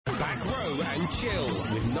Back Row and Chill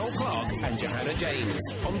with Noel Clark and Johanna James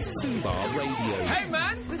on Fubar Radio. Hey,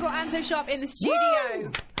 man! We've got Anto Sharp in the studio.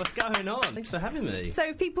 Woo! What's going on? Thanks for having me. So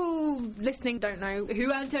if people listening don't know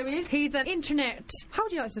who Anto is, he's an internet... How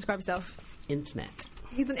would you like to describe yourself? Internet.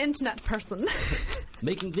 He's an internet person.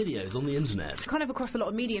 Making videos on the internet. Kind of across a lot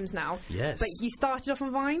of mediums now. Yes. But you started off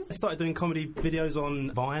on Vine? I started doing comedy videos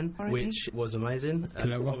on Vine, Alrighty. which was amazing.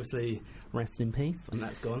 Obviously, rest in peace, and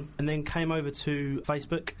that's gone. And then came over to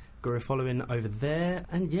Facebook, grew a following over there,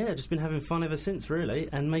 and yeah, just been having fun ever since, really,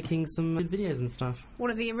 and making some good videos and stuff.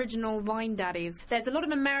 One of the original Vine daddies. There's a lot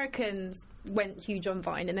of Americans went huge on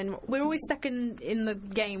Vine, and then we're always second in the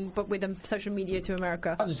game, but with social media to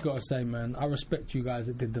America. I just gotta say, man, I respect you guys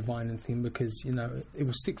that did the Vine thing because, you know, it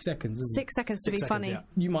was 6 seconds. 6 seconds to be funny. Yeah.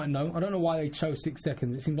 You might know. I don't know why they chose 6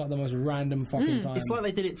 seconds. It seems like the most random fucking time. It's like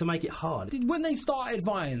they did it to make it hard. When they started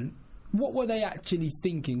Vine, what were they actually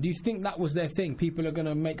thinking? Do you think that was their thing? People are going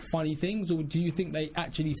to make funny things? Or do you think they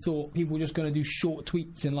actually thought people were just going to do short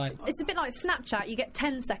tweets and like... It's a bit like Snapchat. You get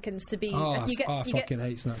 10 seconds to be... I you fucking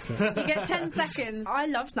hate Snapchat. You get 10 seconds. I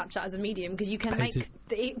love Snapchat as a medium because you can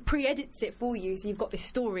it pre-edits it for you, so you've got this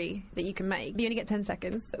story that you can make. You only get 10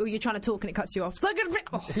 seconds, or you're trying to talk and it cuts you off.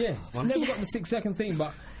 Yeah, I never got the 6 second thing,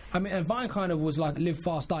 but... I mean, and Vine kind of was like Live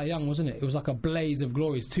Fast, Die Young, wasn't it? It was like a blaze of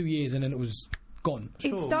glory. It's 2 years and then it was... gone.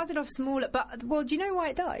 It started off smaller, but, well, do you know why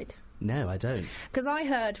it died? No, I don't. Because I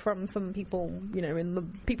heard from some people, you know, in the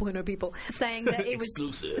people who know people, saying that it was...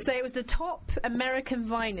 Exclusive. So it was the top American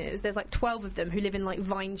Viners. There's like 12 of them who live in like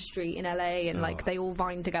Vine Street in LA, and like they all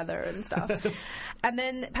Vine together and stuff. And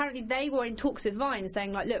then apparently they were in talks with Vine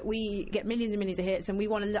saying like, look, we get millions and millions of hits and we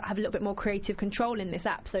want to have a little bit more creative control in this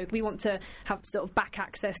app. So we want to have sort of back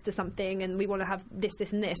access to something and we want to have this,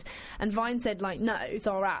 this and this. And Vine said like, no, it's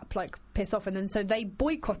our app, like piss off. And then so they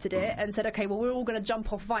boycotted it and said, okay, well, we're all going to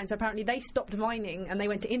jump off Vine. So apparently they stopped Vining and they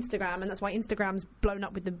went to Instagram, and that's why Instagram's blown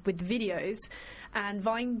up with the videos, and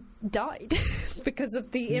Vine died because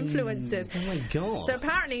of the influencers. Oh my god. So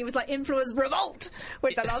apparently it was like influence revolt,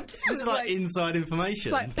 which I loved. It was like inside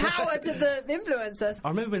information. Like power to the influencers. I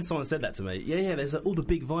remember when someone said that to me. Yeah, there's all the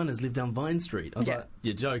big Viners live down Vine Street. I was like,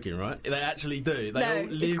 you're joking, right? They actually do. They all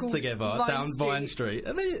live together down Vine Street.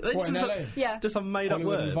 And they just have made up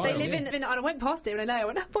words. They live in I went past it and I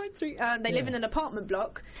went up Vine Street, and they live in an apartment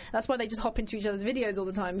block. That's why they just hop into each other's videos all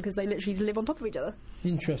the time, because they literally live on top of each other.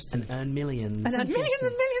 Interesting. And earn millions. And earn millions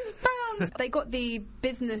and millions of pounds. They got the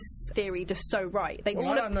business theory just so right. I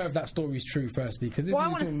don't know if that story is true, firstly, because this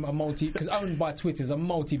is because owned by Twitter, is a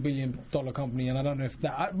multi-billion-dollar company, and I don't know if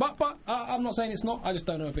that... But I'm not saying it's not, I just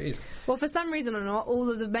don't know if it is. Well, for some reason or not,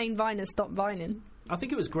 all of the main Viners stopped Vining. I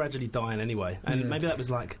think it was gradually dying anyway, and maybe that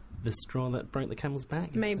was like the straw that broke the camel's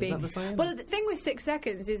back. Maybe. Is that the saying? Well, the thing with 6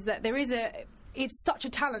 seconds is that there is it's such a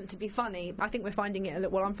talent to be funny. I think we're finding it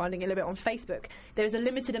I'm finding it a little bit on Facebook. There's a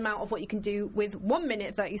limited amount of what you can do with 1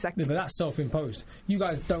 minute 30 seconds. Yeah, but that's self-imposed. You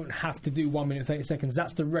guys don't have to do 1 minute 30 seconds.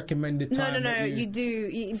 That's the recommended time. No, you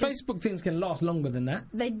do. Facebook things can last longer than that.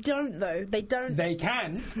 They don't, though. They don't. They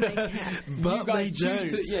can. They can. But you guys they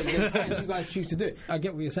choose don't. to. Yeah, they can. You guys choose to do it. I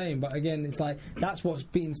get what you're saying, but again, it's like that's what's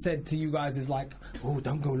being said to you guys is like, oh,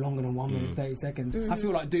 don't go longer than 1 minute 30 seconds. I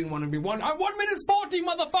feel like doing one and be 1 minute 40,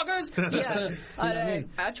 motherfuckers. Just to, you know what I mean?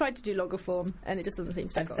 I tried to do longer form, and it just doesn't seem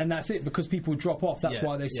to go. And that's it, because people drop off. That's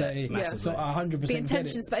why they say. So 100%. The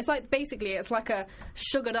intentions, but it's like basically it's like a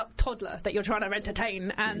sugared up toddler that you're trying to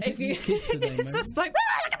entertain, and if you, it's just like,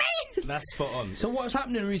 look at me. That's spot on. So what's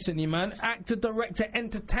happening recently, man? Actor, director,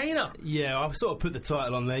 entertainer. Yeah, I've sort of put the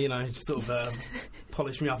title on there, you know, just sort of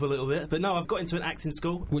polish me up a little bit. But no, I've got into an acting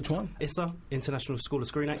school. Which one? ISSA, International School of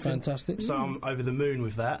Screen Acting. Fantastic. So I'm over the moon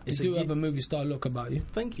with that. You do have a movie star look about you.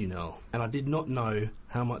 Thank you, Noel. And I did not know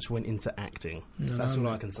how much went into acting. That's all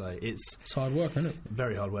I can say. It's hard work, isn't it?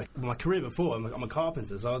 Very hard work. My career before, I'm a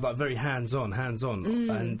carpenter, so I was like very hands-on.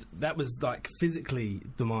 And that was like physically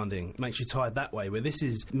demanding. It makes you tired that way, where this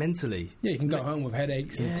is mentally. Yeah, you can go home with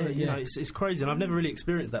headaches. You know, it's crazy, and I've never really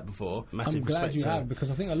experienced that before. Massive I'm glad you to have,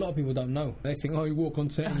 because I think a lot of people don't know. They think, oh, you walk on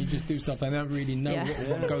set and you just do stuff. They don't really know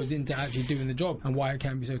what goes into actually doing the job and why it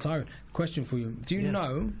can be so tiring. Question for you. Do you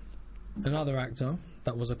know another actor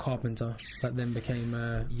that was a carpenter that then became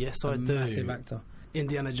a massive actor?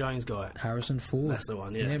 Indiana Jones guy. Harrison Ford. That's the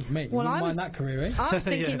one, yeah. Mate, well, you wouldn't mind that career, eh? I was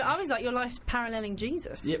thinking, I was like, your life's paralleling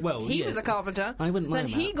Jesus. Yeah, well, he was a carpenter. I wouldn't mind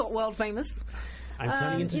Then he got world famous. I'm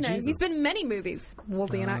turning into Jesus. He's been in many movies.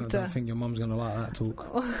 Was he an actor? I don't think your mum's going to like that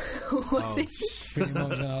talk. Was he? I think your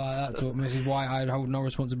mum's going to like that talk, which is why I hold no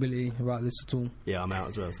responsibility about this at all. Yeah, I'm out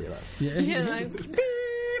as well, see you later. Yeah, like, beep.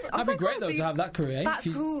 That'd be great though to have that career. That's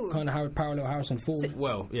cool. Kind of parallel Harrison Ford.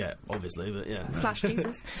 Well, yeah, obviously, but yeah. Slash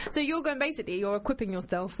Jesus. So you're equipping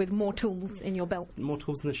yourself with more tools in your belt. More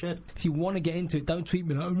tools in the shed. If you want to get into it, don't tweet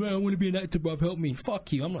me like, oh, man, I want to be an actor, bruv, help me.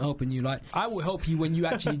 Fuck you, I'm not helping you. Like, I will help you when you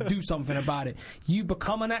actually do something about it. You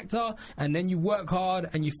become an actor, and then you work hard,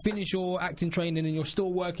 and you finish your acting training, and you're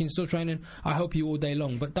still working, still training. I help you all day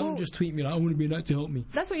long, but don't just tweet me like, I want to be an actor, help me.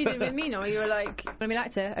 That's what you did with me, no? You were like, I want to be an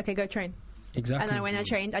actor, okay, go train. Exactly. And then when I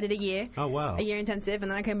trained, I did a year. Oh, wow. A year intensive,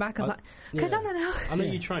 and then I came back, I was like, okay, done it now. I know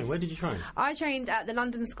you trained. Where did you train? I trained at the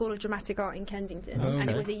London School of Dramatic Art in Kensington, and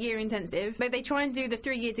it was a year intensive. But they try and do the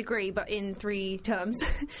 3-year degree, but in 3 terms.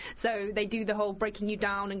 So they do the whole breaking you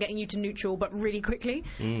down and getting you to neutral, but really quickly.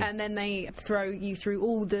 And then they throw you through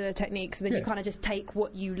all the techniques, and then you kind of just take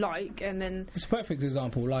what you like, and then... It's a perfect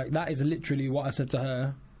example. Like, that is literally what I said to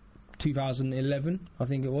her 2011, I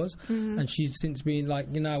think it was, and she's since been like,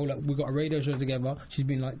 you know, like, we got a radio show together. She's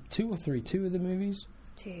been like 2 or 3, 2 of the movies.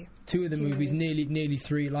 Two of the movies, nearly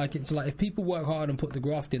 3. Like, it's like if people work hard and put the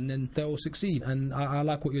graft in, then they'll succeed. And I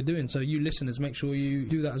like what you're doing. So you listeners, make sure you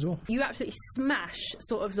do that as well. You absolutely smash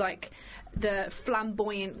sort of like the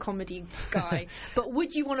flamboyant comedy guy. But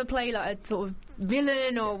would you want to play like a sort of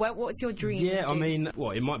villain, or what's your dream? Yeah, I mean,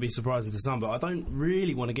 well, it might be surprising to some, but I don't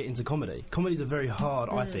really want to get into comedy. Comedy's a very hard,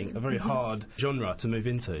 I think, a very hard genre to move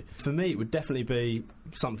into. For me, it would definitely be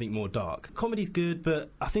something more dark. Comedy's good, but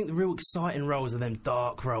I think the real exciting roles are them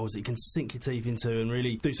dark roles that you can sink your teeth into and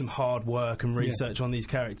really do some hard work and research on these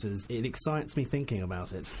characters. It excites me thinking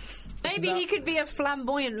about it. Maybe he could be a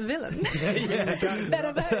flamboyant villain.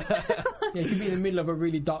 Better bet. Yeah, you could be in the middle of a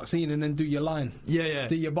really dark scene and then do your line. Yeah.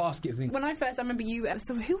 Do your basket thing. When I remember you,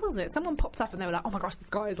 so who was it? Someone popped up and they were like, oh my gosh, this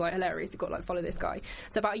guy is like hilarious, you've got to like follow this guy.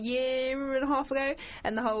 So about a year and a half ago,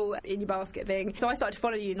 and the whole in your basket thing. So I started to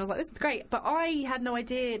follow you and I was like, this is great. But I had no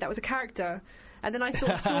idea that was a character. And then I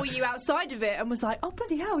sort of saw you outside of it and was like, oh,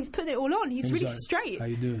 bloody hell, he's putting it all on. He's really like, straight. How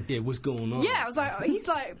you doing? Yeah, what's going on? Yeah, I was like, he's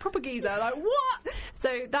like proper geezer. Like, what?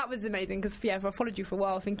 So that was amazing because, I followed you for a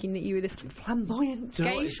while thinking that you were this flamboyant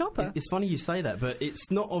gay shopper. It's funny you say that, but it's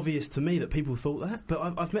not obvious to me that people thought that.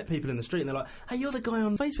 But I've met people in the street and they're like, hey, you're the guy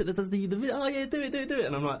on Facebook that does the video. Oh, yeah, do it.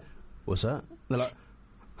 And I'm like, what's that? And they're like,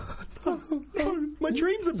 no, my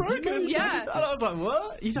dreams are broken. Yeah. And I was like,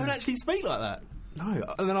 what? You don't actually speak like that. No,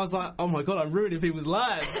 and then I was like, oh my god, I'm ruining people's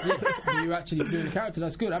lives. You're actually doing the character,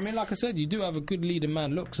 that's good. I mean, like I said, you do have a good leading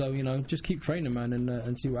man look, so, you know, just keep training, man,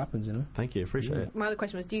 and see what happens, you know. Thank you, appreciate it. My other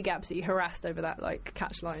question was, do you get absolutely harassed over that, like,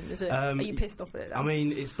 catch line? Is it, are you pissed off at it now? I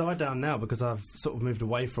mean, it's died down now because I've sort of moved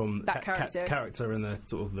away from that character and the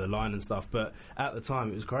sort of the line and stuff, but at the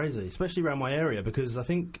time it was crazy, especially around my area, because I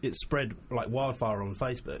think it spread like wildfire on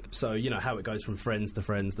Facebook. So, you know, how it goes from friends to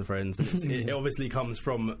friends to friends, and it obviously comes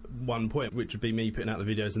from one point, which would be me putting out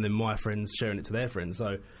the videos and then my friends sharing it to their friends.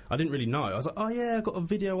 So I didn't really know. I was like, oh yeah, I got a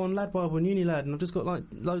video on Lad Bible and Unilad and I've just got like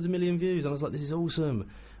loads of million views. And I was like, this is awesome.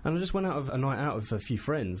 And I just went out of a night out with a few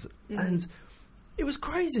friends and it was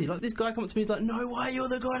crazy. Like, this guy come up to me like, no way, you're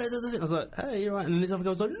the guy that does it. I was like, hey, you're right. And then this other guy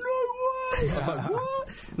was like, no way. I was like, what?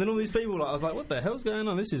 And then all these people, like, I was like, what the hell's going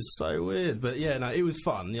on? This is so weird. But yeah, no, it was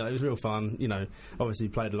fun. You know, it was real fun. You know, obviously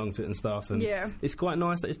played along to it and stuff. And it's quite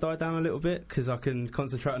nice that it's died down a little bit because I can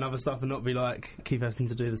concentrate on other stuff and not be like, keep having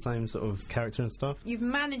to do the same sort of character and stuff. You've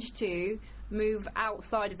managed to move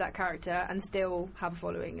outside of that character and still have a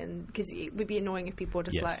following, and because it would be annoying if people were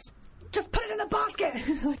just like, just put it in the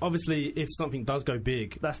basket. Obviously, if something does go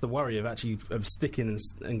big, that's the worry of actually sticking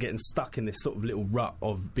and getting stuck in this sort of little rut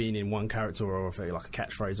of being in one character or like a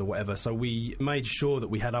catchphrase or whatever. So we made sure that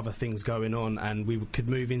we had other things going on and we could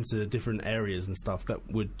move into different areas and stuff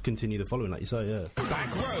that would continue the following, like you say. Yeah.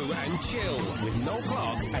 Back row and chill with Noel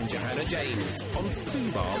Clark and Johanna James on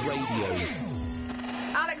Fubar Radio.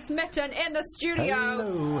 Alex Mitten in the studio.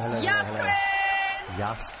 Hello.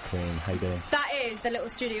 Yes, Queen. How you doing? That is the little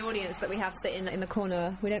studio audience that we have sitting in the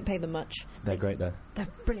corner. We don't pay them much. They're great, though. They're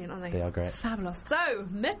brilliant, aren't they? They are great. Fabulous. So,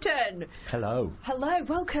 Mitten. Hello. Hello,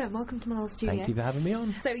 welcome to my little studio. Thank you for having me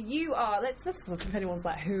on. So you are, let's just look if anyone's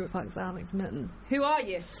like, who the fuck's Alex Mitten? Who are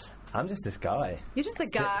you? I'm just this guy. You're just a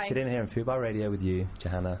guy. Sitting here on Fubar Radio with you,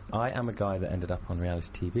 Johanna. I am a guy that ended up on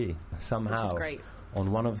reality TV. Somehow. Which is great. On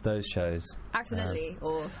one of those shows. Accidentally,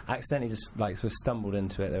 or? Accidentally, just like sort of stumbled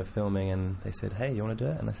into it. They were filming and they said, hey, you want to do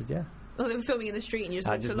it? And I said, yeah. Well, they were filming in the street and you just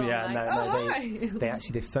walked along hi.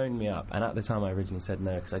 They phoned me up, and at the time I originally said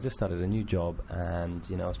no because I just started a new job and,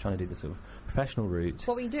 you know, I was trying to do the sort of professional route.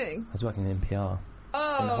 What were you doing? I was working in PR.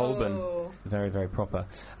 In Holborn. Very, very proper.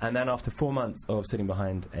 And then after 4 months of sitting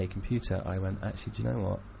behind a computer, I went, actually, do you know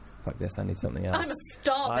what? fuck this, I need something else. I'm a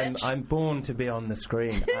star, bitch. I'm born to be on the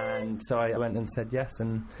screen. And so I went and said yes,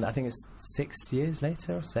 and I think it's 6 years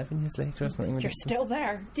later or 7 years later or something. You're still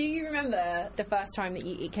there. Do you remember the first time that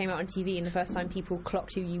it came out on TV and the first time people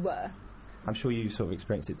clocked who you were? I'm sure you sort of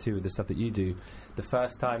experienced it too with the stuff that you do. The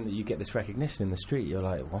first time that you get this recognition in the street, you're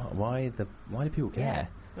like, what? Why do people care?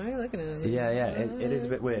 Why are you looking at it? Yeah, it is a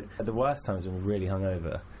bit weird. The worst times when we're really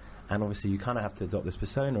hungover, and obviously you kind of have to adopt this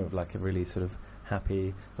persona of like a really sort of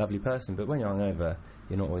happy, lovely person, but when you're hungover,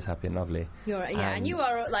 you're not always happy and lovely. And you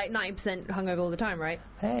are like 90% hungover all the time, right?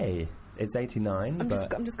 Hey, it's 89. I'm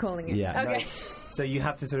just calling it. Yeah. Okay. No, so you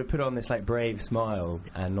have to sort of put on this like brave smile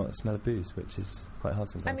and not smell of booze, which is quite hard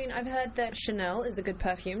sometimes. I mean, I've heard that Chanel is a good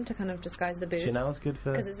perfume to kind of disguise the booze. Chanel's good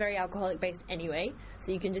for... because it's very alcoholic based anyway,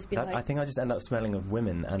 so you can just be like... I think I just end up smelling of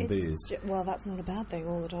women and booze. Well, that's not a bad thing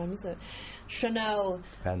all the time, is it? Chanel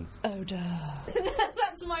Depends. Odor.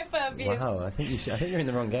 That's my perfume. Wow, I think you're in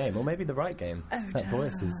the wrong game, or maybe the right game. Odor. That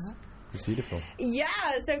voice is beautiful. Yeah,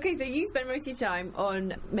 so you spend most of your time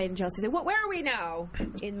on Made in Chelsea. So where are we now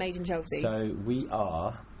in Made in Chelsea? So we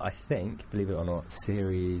are, I think, believe it or not,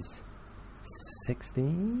 series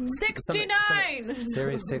 16? 69!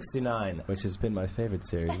 Series 69, which has been my favourite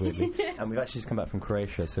series, weirdly. And we've actually just come back from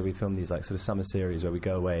Croatia, so we filmed these like sort of summer series where we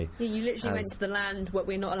go away. Yeah, you literally went to the land what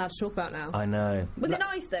we're not allowed to talk about now. I know. Was it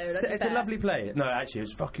nice though? It's a lovely place. No, actually,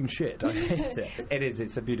 it's fucking shit. I hate it. It is.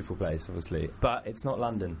 It's a beautiful place, obviously, but it's not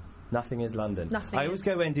London. Nothing is London. I always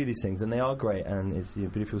go away and do these things, and they are great, and it's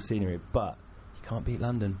beautiful scenery, but you can't beat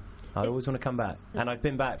London. I always want to come back, and I've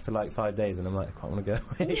been back for like 5 days, and I'm like, I quite want to go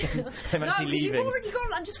away again. I'm actually leaving. You've already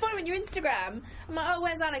gone. I'm just following your Instagram. I'm like, oh,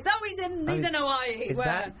 where's Alex? Oh, he's in Hawaii.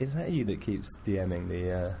 Is that you that keeps DMing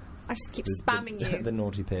the? I just keep spamming you. The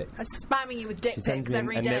naughty pics. I'm spamming you with dick pics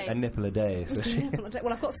every day. A nipple a day.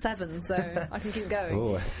 Well, I've got 7, so I can keep going.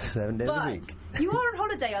 Oh, 7 days a week. You are on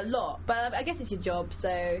holiday a lot, but I guess it's your job,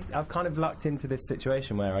 so... I've kind of lucked into this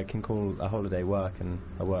situation where I can call a holiday work and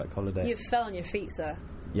a work holiday. You fell on your feet, sir.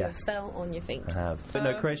 Yes. You fell on your feet. I have. But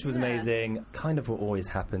no, Croatia was amazing. Kind of what always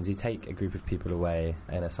happens. You take a group of people away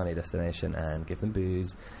in a sunny destination and give them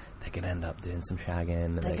booze. They can end up doing some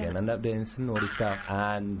shagging. They can end up doing some naughty stuff.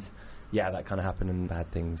 And... yeah, that kind of happened, and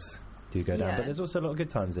bad things do go down. But there's also a lot of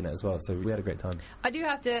good times in it as well, so we had a great time. I do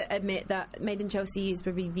have to admit that Made in Chelsea is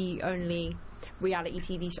probably the only reality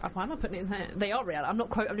TV show. Why am I putting it in there? They are reality.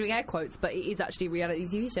 I'm doing air quotes, but it is actually a reality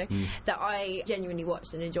TV show that I genuinely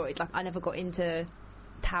watched and enjoyed. Like, I never got into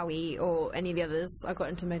Towie or any of the others. I got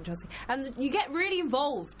into Made in Chelsea, and you get really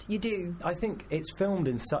involved. You do. I think it's filmed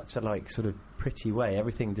in such a like sort of pretty way.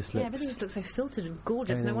 Everything just looks. Yeah, everything just looks so filtered and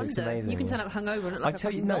gorgeous. No looks wonder amazing, you can turn up hungover and look like I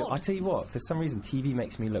tell you what. For some reason, TV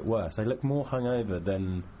makes me look worse. I look more hungover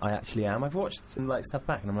than I actually am. I've watched some like stuff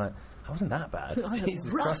back, and I'm like, I wasn't that bad.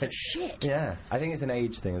 Jesus Christ. Shit. Yeah, I think it's an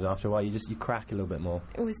age thing. As after a while, you crack a little bit more.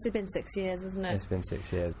 It's been 6 years, isn't it? It's been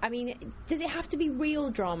 6 years. I mean, does it have to be real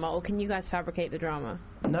drama, or can you guys fabricate the drama?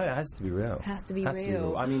 No, it has to be real. It has to be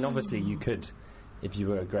real. I mean, obviously, you could. If you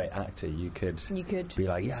were a great actor, you could be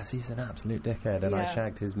like, yes, he's an absolute dickhead, and I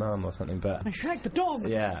shagged his mum or something. But I shagged the dog.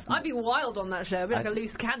 Yeah, I'd be wild on that show. I'd be like a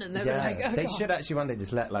loose cannon. They'd be like, oh, they God. should actually one day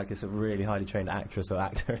just let like a sort of really highly trained actress or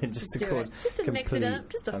actor in just to cause, just to mix it up,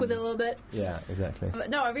 just to with it a little bit. Yeah, exactly.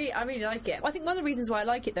 But no, I really like it. I think one of the reasons why I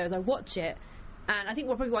like it though is I watch it. And I think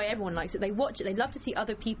probably why everyone likes it, they watch it, they love to see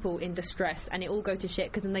other people in distress, and it all go to shit,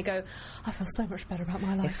 because then they go, I feel so much better about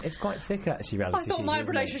my life. It's quite sick, actually, reality I thought TV, my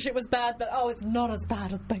relationship was bad, but it's not as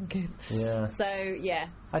bad as Benki's. Yeah. So, yeah.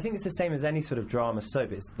 I think it's the same as any sort of drama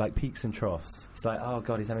soap. It's like peaks and troughs. It's like, oh,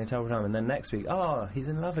 God, he's having a terrible time, and then next week, oh, he's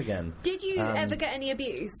in love again. Did you ever get any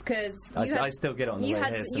abuse? Because I still get it on the way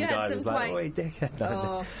here. Some guy was like, oi,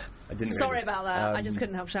 dickhead. I didn't Sorry about that. I just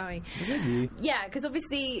couldn't help showing. You? Yeah, because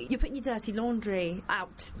obviously you're putting your dirty laundry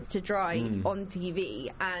out to dry on TV,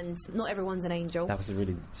 and not everyone's an angel. That was a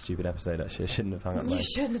really stupid episode, actually. I shouldn't have hung up You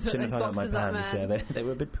shouldn't have put those boxes up, man. Yeah, they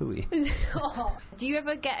were a bit pooey. Do you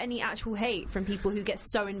ever get any actual hate from people who get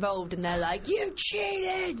so involved and they're like, you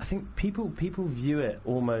cheated? I think people view it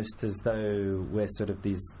almost as though we're sort of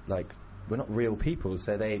these, like, we're not real people,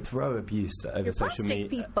 so they throw abuse over social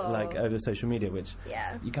media, like over social media, which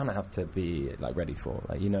you kind of have to be like ready for.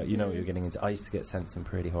 Like you know what you're getting into. I used to get sent some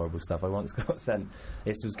pretty horrible stuff. I once got sent.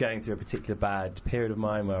 This was going through a particular bad period of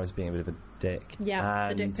mine where I was being a bit of a dick. Yeah,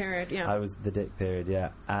 the dick period. Yeah, I was the dick period.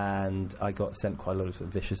 Yeah, and I got sent quite a lot of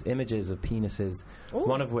vicious images of penises. Ooh.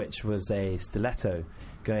 One of which was a stiletto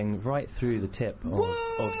going right through the tip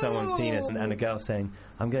of someone's penis, and a girl saying,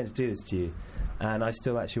 "I'm going to do this to you." And I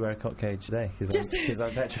still actually wear a cock cage today because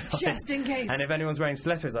I'm petrified. Just in case. And if anyone's wearing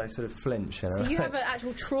stilettos, I sort of flinch. So you have an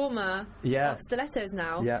actual trauma of stilettos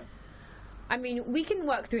now. Yeah. I mean, we can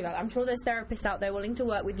work through that. I'm sure there's therapists out there willing to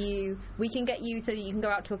work with you. We can get you so that you can go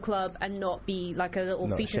out to a club and not be like a little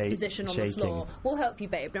fetus position on the floor. We'll help you,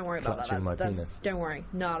 babe. Don't worry about that. Don't worry.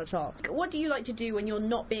 Not at all. What do you like to do when you're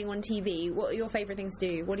not being on TV? What are your favourite things to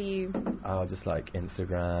do? What do you... Oh, just like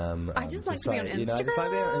Instagram. I just like to be on Instagram. You know, I just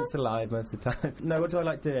like being on Insta Live most of the time. No, what do I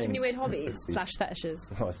like doing? Do you have any weird hobbies /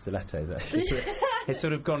 fetishes? Oh, stilettos, actually. It's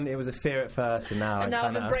sort of gone... It was a fear at first, and now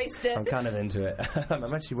I've embraced it. I'm kind of into it.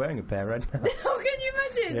 I'm actually wearing a pair right now. Oh, can you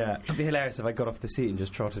imagine? Yeah. It'd be hilarious if I got off the seat and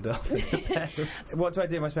just trotted off. What do I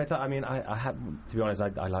do in my spare time? I mean, I have, to be honest,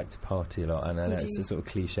 I like to party a lot, and I know it's a sort of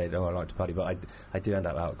cliched, I like to party, but I do end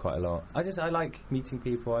up out quite a lot. I like meeting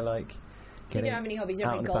people, I like... Do you have any hobbies? You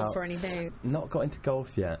don't play golf or anything? Not got into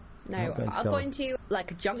golf yet. No, I've gone into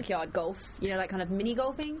like a junkyard golf, you know, like kind of mini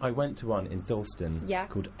golfing. I went to one in Dalston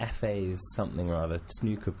called FA's something or other,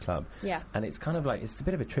 snooker club. Yeah. And it's kind of like, it's a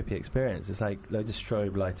bit of a trippy experience. It's like loads of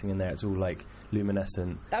strobe lighting in there. It's all like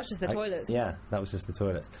luminescent. That was just the toilets. Yeah, that was just the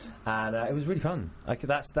toilets. And it was really fun.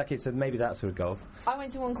 So maybe that sort of golf. I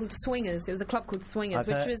went to one called Swingers. It was a club called Swingers,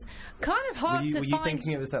 which was kind of hard to find. Were you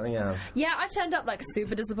thinking it was something else? Yeah, I turned up like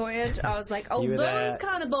super disappointed. I was like, oh, those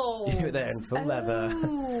kind of balls. You were there in full leather.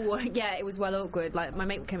 Yeah, it was well awkward. Like, my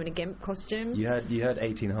mate came in a gimp costume. You heard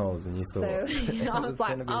 18 holes and you thought... So, I was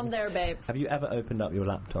like, I'm there, babe. Have you ever opened up your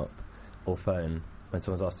laptop or phone when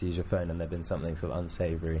someone's asked to use your phone and there's been something sort of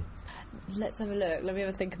unsavoury? Let's have a look. Let me have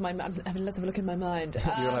a think of my mind. Let's have a look in my mind.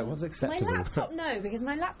 You're like, what's acceptable? My laptop, no, because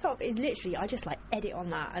my laptop is literally, I just like edit on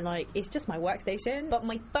that, and like it's just my workstation. But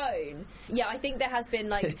my phone, yeah, I think there has been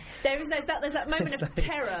like there's that moment of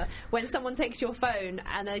terror when someone takes your phone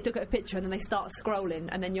and they took a picture and then they start scrolling,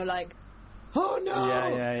 and then you're like, oh no!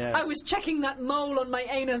 Yeah. I was checking that mole on my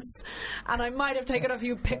anus, and I might have taken a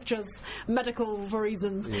few pictures, medical for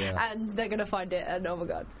reasons, and they're gonna find it. And oh my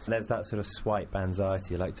god! There's that sort of swipe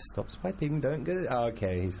anxiety. You like to stop swiping, don't go. Oh,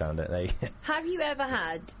 okay, he's found it. There you go. Have you ever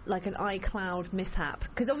had like an iCloud mishap?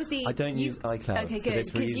 Because obviously I don't use iCloud. Okay, good.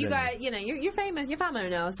 Because you guys, you know, you're famous, you're famo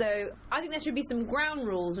now. So I think there should be some ground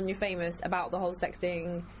rules when you're famous about the whole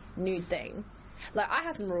sexting nude thing. Like, I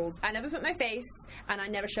have some rules. I never put my face, and I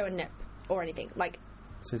never show a nip or anything. Like,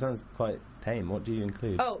 so it sounds quite tame. What do you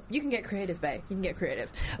include? Oh, you can get creative, babe. You can get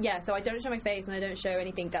creative. Yeah, so I don't show my face, and I don't show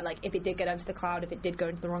anything that, like, if it did get onto the cloud, if it did go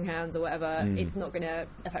into the wrong hands or whatever, it's not going to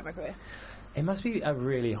affect my career. It must be a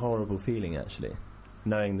really horrible feeling, actually,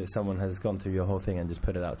 knowing that someone has gone through your whole thing and just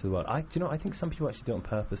put it out to the world. I think some people actually do it on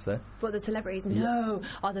purpose, though. For the celebrities? No.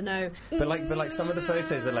 I don't know. But like some of the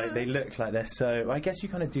photos are like, they look like they're so... I guess you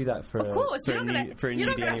kind of do that for... Of course, you're not going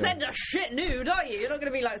to send a shit nude, are you? You're not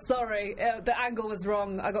going to be like, sorry, the angle was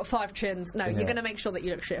wrong, I got 5 chins. No, you're going to make sure that you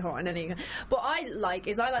look shit hot in any... What I like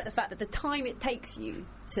the fact that the time it takes you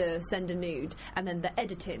to send a nude, and then the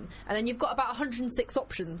editing, and then you've got about 106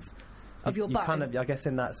 options of your butt. Kind of, I guess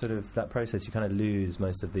in that sort of that process, you kind of lose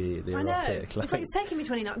most of the erotic. I know. It's like, it's taking me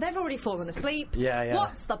 29. They've already fallen asleep. Yeah.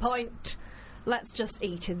 What's the point? Let's just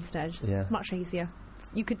eat instead. Yeah. Much easier.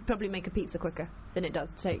 You could probably make a pizza quicker than it does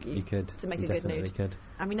to take you. You could. To make you a good nude. Could.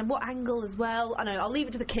 I mean, what angle as well? I know. I'll leave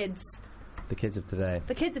it to the kids. The kids of today.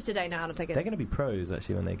 The kids of today know how to take it. They're going to be pros,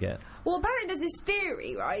 actually, when they get... Well, apparently there's this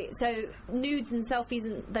theory, right? So nudes and selfies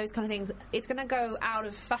and those kind of things, it's going to go out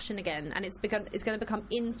of fashion again, and it's going to become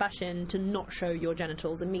in fashion to not show your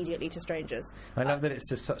genitals immediately to strangers. I love that it's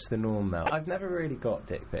just such the norm now. I've never really got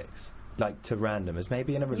dick pics. Like, to randomers.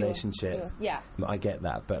 Maybe in a relationship. Yeah. I get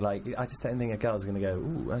that. But, like, I just don't think a girl's going to go,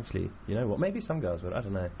 ooh, actually, you know what? Maybe some girls would. I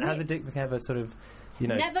don't know. Has a dick pic ever sort of... You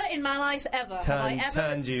know, never in my life ever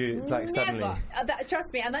turned you like suddenly.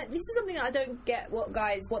 Trust me, and this is something that I don't get what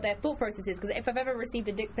their thought process is, because if I've ever received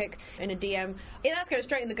a dick pic in a DM, that's going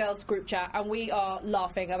straight in the girls' group chat, and we are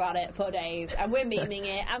laughing about it for days, and we're memeing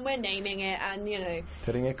it, and we're naming it, and you know,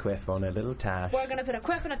 putting a quiff on a little tash. We're going to put a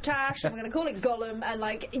quiff on a tash, and we're going to call it Gollum, and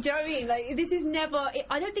like, do you know what I mean? Like, this is never.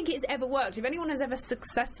 I don't think it's ever worked. If anyone has ever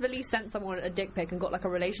successfully sent someone a dick pic and got like a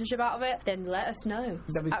relationship out of it, then let us know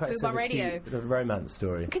at Football Radio. A romance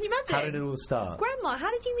story. Can you imagine? How did it all start? Grandma, how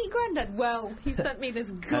did you meet Granddad? Well, he sent me this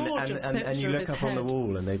gorgeous picture and you look up on the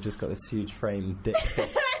wall and they've just got this huge framed dick pic.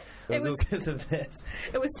 It was all because of this.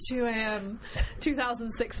 It was 2 a.m.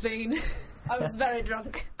 2016. I was very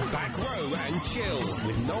drunk. Back row and chill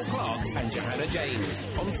with Noel Clarke and Johanna James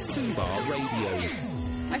on Fubar Radio.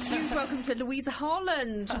 A huge welcome to Louisa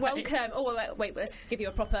Harland. Welcome. Oh, wait, let's give you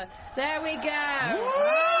a proper... There we go.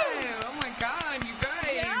 Woo! Oh my God, you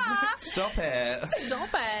guys. Yeah. Stop it. Stop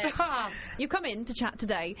it. Stop. You've come in to chat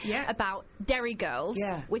today about Derry Girls,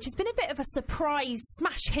 which has been a bit of a surprise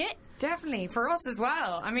smash hit. Definitely, for us as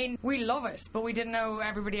well. I mean, we love it, but we didn't know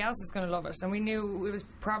everybody else was going to love it. And we knew it was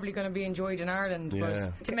probably going to be enjoyed in Ireland.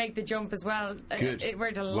 But to make the jump as well, we're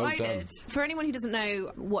delighted. Well, for anyone who doesn't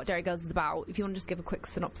know what Derry Girls is about, if you want to just give a quick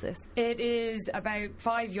synopsis. It is about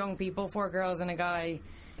 5 young people, 4 girls and a guy,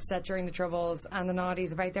 set during the Troubles and the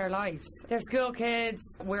naughties about their lives. They're school kids.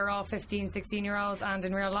 We're all 15, 16-year-olds, and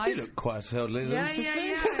in real life... You look quite elderly. Yeah.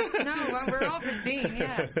 No, we're all 15,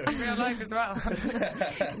 in real life as well.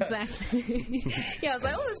 Exactly. I was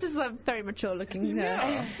like, this is a very mature-looking... Do you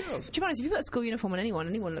mind if you put a school uniform on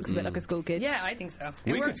anyone looks a bit like a school kid? Yeah, I think so.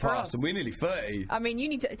 We could pass, and we're nearly 30. I mean, you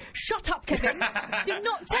need to... Shut up, Kevin! Do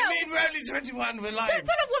not tell... I mean, we're only 21, we're like... Don't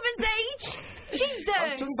tell a woman's age! Jesus!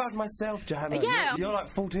 I'm talking about myself, Johanna. Yeah. You're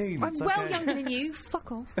like 14. I'm well younger than you. Fuck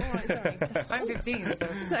off. All right, sorry. I'm 15, so...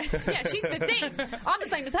 Yeah, she's 15. I'm the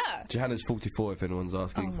same as her. Johanna's 44, if anyone's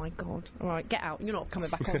asking. Oh, my God. All right, get out. You're not coming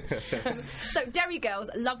back on. So, Derry Girls,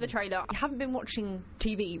 love the trailer. I haven't been watching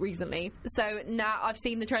TV recently, so now I've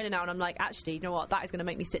seen the trailer now, and I'm like, actually, you know what? That is going to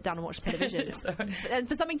make me sit down and watch television. And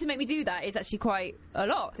for something to make me do that is actually quite a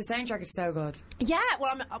lot. The soundtrack is so good. Yeah,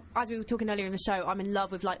 well, as we were talking earlier in the show, I'm in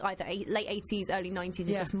love with like either late 80s, early 90s.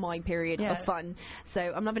 It's just my period of fun. So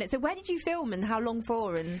I'm loving it. So where did you film and how long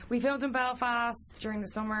for? And we filmed in Belfast during the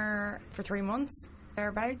summer for 3 months,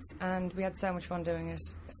 thereabouts, and we had so much fun doing it.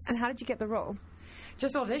 And how did you get the role?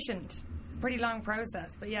 Just auditioned. Pretty long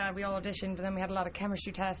process, but yeah, we all auditioned, and then we had a lot of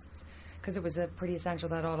chemistry tests because it was pretty essential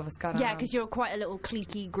that all of us got on. Yeah, because you're quite a little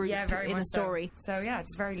cliquey group in a story. So yeah,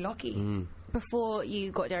 just very lucky. Before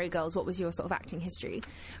you got Derry Girls, what was your sort of acting history?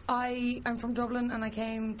 I'm from Dublin and I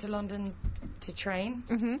came to London to train.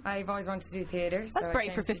 I've always wanted to do theatre. That's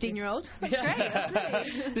brave for a 15-year-old. That's great. That's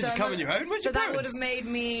really... Did you come on your own? So that would have made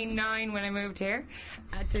me 9 when I moved here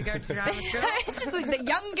to go to drama school. It's just like the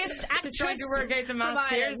youngest actress. Just trying to work out the maths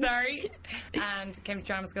here, sorry. And came to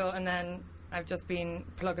drama school, and then I've just been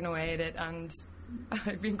plugging away at it, and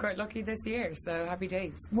I've been quite lucky this year, so happy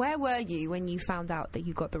days. Where were you when you found out that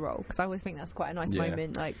you got the role? Because I always think that's quite a nice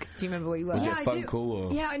moment. Like, do you remember where you were? Was it a phone call?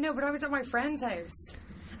 Or? Yeah, I know, but I was at my friend's house,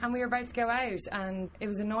 and we were about to go out, and it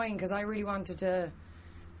was annoying because I really wanted to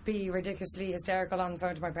be ridiculously hysterical on the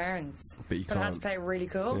phone to my parents. But you can't. I had to play it really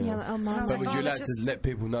cool. But was you allowed to let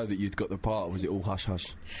people know that you'd got the part, or was it all hush-hush?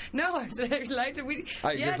 No, I was allowed to...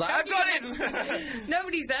 I've got it!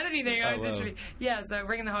 Nobody said anything. I was literally... Yeah, so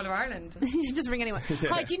ringing the whole of Ireland. Just ring anyone.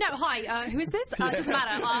 Hi, do you know... Hi, who is this? Doesn't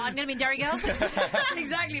matter. I'm going to be in Derry Girls.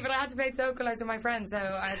 Exactly, but I had to play it so close to my friends, so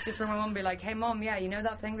I just ring my mum and be like, hey, Mum, yeah, you know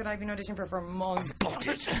that thing that I've been auditioning for months? I've got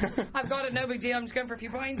it! I've got it, no big deal, I'm just going for a few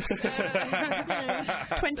pints.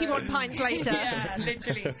 21 pints later. Yeah,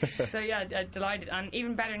 literally. So yeah, delighted, and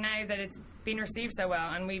even better now that it's been received so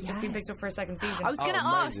well, and we've just been picked up for a second season. I was going to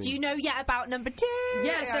ask, do you know yet about number 2?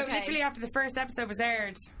 Yeah, so literally after the first episode was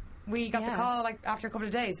aired, we got the call like after a couple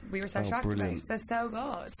of days. We were so shocked about it. So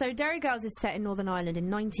good. So Derry Girls is set in Northern Ireland in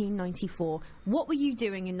 1994. What were you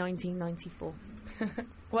doing in 1994?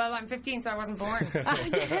 Well, I'm 15, so I wasn't born.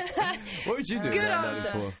 What was you doing in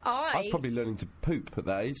 1994? I was probably learning to poop at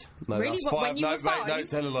that age. No, really? When you were 5? No,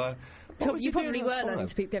 tell a lie. You probably were learning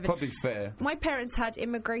to poop, Kevin. Probably fair. My parents had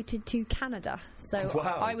immigrated to Canada, so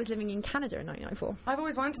I was living in Canada in 1994. I've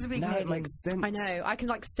always wanted to be Canadian. That makes sense. I know. I can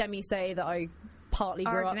like semi-say that I partly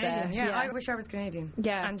grew up there. Yeah, I wish I was Canadian.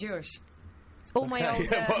 Yeah. And Jewish. All my old...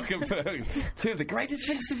 Welcome two of the greatest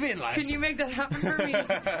things to be in life. Can you make that happen for me?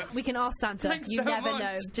 We can ask Santa. Thanks you so never much.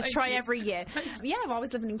 know. Just try every year. Yeah, well, I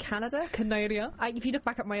was living in Canada. If you look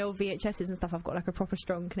back at my old VHSs and stuff, I've got like a proper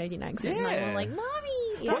strong Canadian accent. Yeah. And I'm like,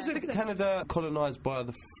 Mommy! Yeah. Wasn't Canada colonised by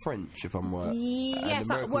the French, if I'm right? Yes,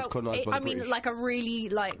 and America was colonised by the British? like a really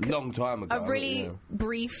long time ago. A really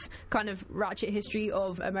brief kind of ratchet history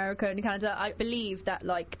of America and Canada. I believe that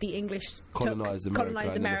like the English colonised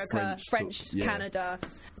America, French Canada,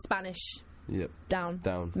 Spanish. Yep.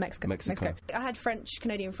 Down. Mexico. I had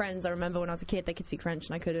French-Canadian friends, I remember when I was a kid, they could speak French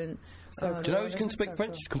and I couldn't. Do you know who can speak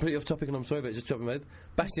French? Cool. Completely off topic and I'm sorry, but it just dropped my head.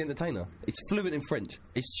 Bash the Entertainer. It's fluent in French.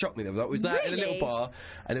 It shocked me. It was that in a little bar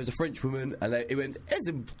and there was a French woman and it went,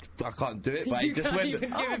 I can't do it, but it just went,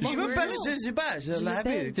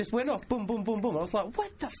 it just went off, boom, boom, boom, boom. I was like,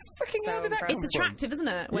 what the freaking hell did that come from? It's attractive, isn't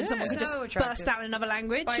it? When someone can just burst out in another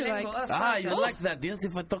language. You're like, you like that. This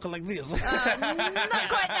if I talk like this. Not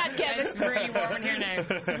quite that, Kevin. It's really really warm in here now.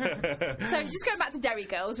 So just going back to Derry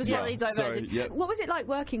Girls, was slightly diverted. What was it like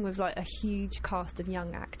working with like a huge cast of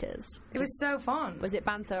young actors? It was so fun. Was it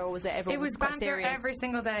banter or was it everyone? It was quite banter serious? every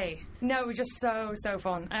single day. No, it was just so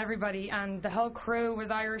fun. Everybody, and the whole crew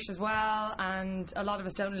was Irish as well, and a lot of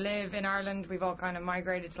us don't live in Ireland. We've all kind of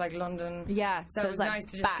migrated to like London. Yeah, so it was nice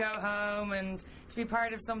to just go home and to be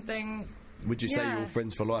part of something. Would you say you're all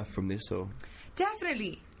friends for life from this, or?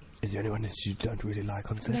 Definitely. Is there anyone that you don't really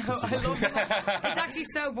like on set? No, I love them. It's actually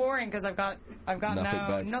so boring because I've got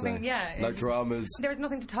nothing. Yeah, no dramas. There's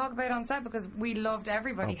nothing to talk about on set because we loved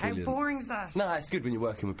everybody. How boring is that? No, it's good when you're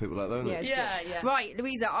working with people like that, isn't it? Yeah. Right,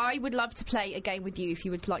 Louisa, I would love to play a game with you if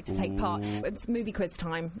you would like to take part. It's movie quiz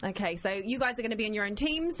time. Okay, so you guys are going to be in your own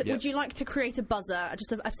teams. Yep. Would you like to create a buzzer,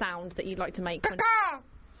 just a sound that you'd like to make?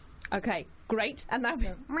 Okay, great. And now,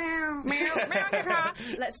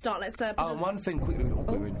 let's start. Let's. One thing quickly.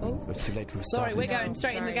 It's too late. Sorry, we're going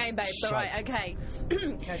straight in the game, babe. All right, okay.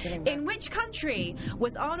 In which country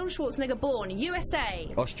was Arnold Schwarzenegger born? USA,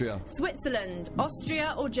 Austria, Switzerland,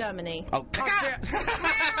 Austria, or Germany? Austria.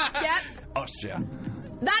 Yep. Austria.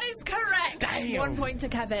 That is correct. Damn. 1 point to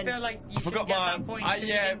Kevin. I feel like you I forgot my.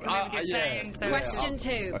 Question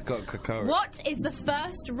 2. I got Kakara. What is the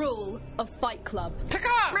first rule of Fight Club?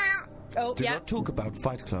 Oh, Do not talk about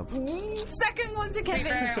Fight Club. Second one to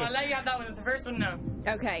Kevin. I'll let you have that one. The first one, no.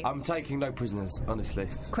 Okay. I'm taking no prisoners, honestly.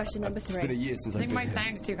 Question number 3. It's been a year since I I've think been my here.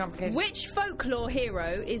 sound is too complicated. Which folklore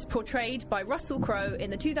hero is portrayed by Russell Crowe in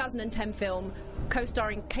the 2010 film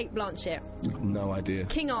co-starring Cate Blanchett? No idea.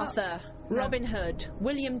 King Arthur, Robin Hood,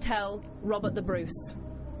 William Tell, Robert the Bruce.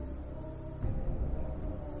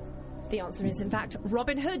 The answer is, in fact,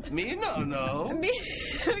 Robin Hood. Me? No.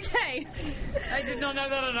 Okay. I did not know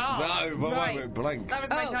that at all. No, my mind went blank. That was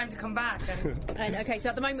my time to come back. And okay, so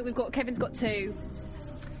at the moment Kevin's got 2.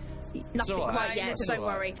 Nothing quite yet, so don't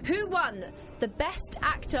worry. Who won the Best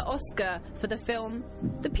Actor Oscar for the film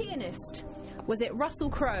The Pianist? Was it Russell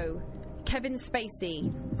Crowe, Kevin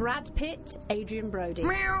Spacey, Brad Pitt, Adrian Brody?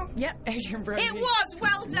 Meow. Yep. Adrian Brody. It was!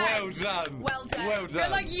 Well done! Well done. Well done. Well done. I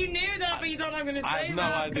feel like you knew that, but you thought I was going to say I have no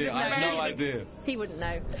that. idea. I have no idea. He wouldn't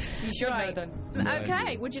know. You should Right. know then. No Okay,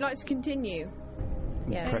 idea. would you like to continue?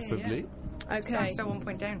 Yeah. Preferably. Okay. So I'm still 1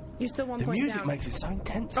 point down. You're still 1 The point music down. makes it so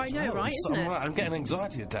intense. I as know, well. right, isn't it? I'm getting an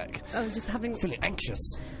anxiety attack. Oh, just having... I'm feeling anxious.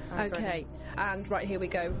 Okay, and right, here we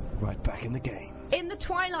go. Right back in the game. In the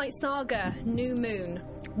Twilight Saga, New Moon,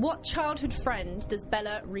 what childhood friend does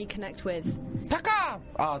Bella reconnect with? Paka!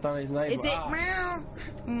 Oh, I don't know his name. Is it Meow.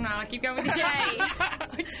 No, I keep going with the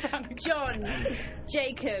Jay, John,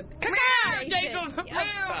 Jacob, Jacob.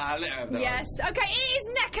 Let her have that Yes. Okay, it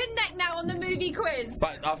is neck and neck now on the movie quiz. one.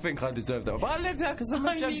 But I think I deserve that one. But I live there because I'm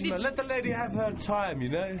a gentleman. Let the lady have her time, you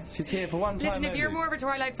know? She's here for one time. Listen, if you're more of a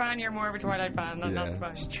Twilight fan, you're more of a Twilight fan. That's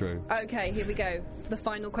fine. It's true. Okay, here we go. For the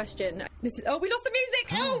final question. This is. Oh, we lost the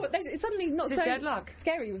music. Oh, it's suddenly not This so is deadlock.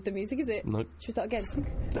 scary with the music, is it? Nope. Should we start again?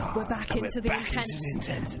 We're back into the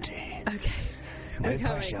intensity. Okay. No We're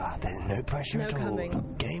coming. pressure. There's no pressure No at all.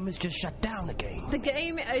 coming. Game is just shut down again. The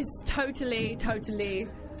game is totally.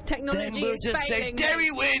 Technology Then we'll is just say failing.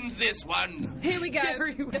 Derry wins this one. Here we go.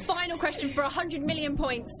 Derry The final question for 100 million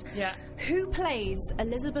points. Yeah. Who plays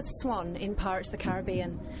Elizabeth Swann in Pirates of the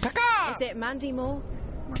Caribbean? Kaka! Is it Mandy Moore?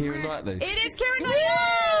 Keira Knightley. It is Keira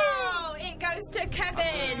Knightley! It goes to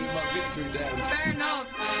Kevin. My victory down. Fair enough.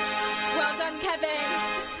 Well done, Kevin.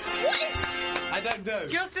 What is... I don't know.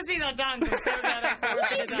 Just to see that dance, I'm so glad I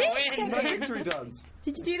What is this, win. My victory dance.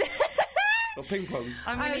 Did you do that? Or ping pong.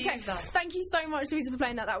 I'm going to Okay. use that. Thank you so much, Louisa, for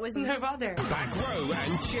playing that. That was... No bother. Back row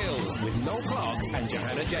and chill with Noel Clark and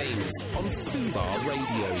Johanna James on Fubar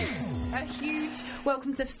Radio. A huge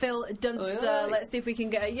welcome to Phil Dunster. Let's see if we can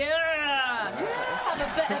get a have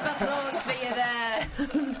a bit of applause for you there.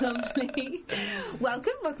 Lovely.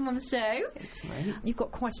 Welcome on the show. You've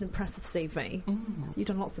got quite an impressive CV. You've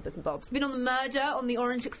done lots of bits and bobs. Been on The Murder on the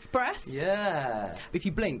Orange Express. Yeah. If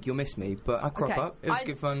you blink, you'll miss me, but I crop up. It was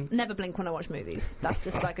good fun. Never blink when I watch movies. That's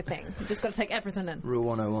just like a thing. You just got to take everything in. Rule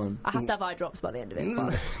 101. I have to have eye drops by the end of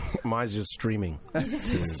it. Mine's just streaming. You're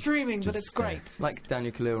just streaming, but it's great. Like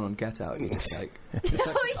Daniel Kaluuya on Get Out. You're just like,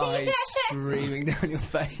 Oh, eyes yeah. streaming down your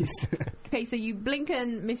face. Okay, so you blink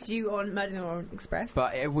and miss you on Murder on the Orient Express.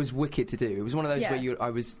 But it was wicked to do. It was one of those Yeah. where I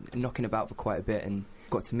was knocking about for quite a bit and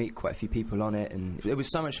got to meet quite a few people on it, and it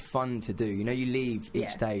was so much fun to do. You know, you leave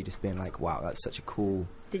each day just being like, wow, that's such a cool...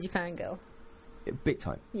 Did you fangirl? Big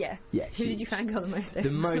time. Yeah. Yeah. Who did you fangirl the most? The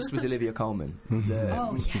most was Olivia Colman.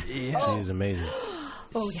 Oh, yes. Yeah. She is amazing.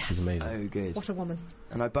 Oh, yes. She's amazing. So good. What a woman.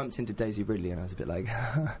 And I bumped into Daisy Ridley and I was a bit like,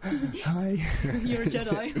 hi. You're a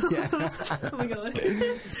Jedi. Yeah. Oh my god.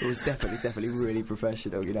 It was definitely really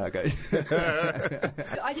professional, you know how it goes.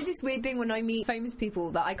 I did this weird thing when I meet famous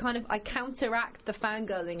people that I counteract the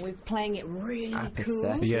fangirling with playing it really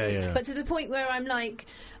cool. Yeah. But to the point where I'm like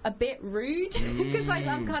a bit rude because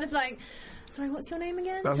I'm kind of like, sorry, what's your name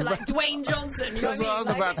again? To like Dwayne Johnson. You know That's what I was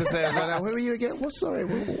about to say. Who are you again? What? Sorry,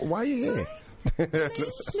 why are you here?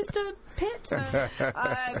 Mr. Pitt.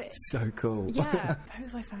 So cool. Yeah. Who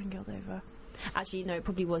have I fangirled over? Actually, no, it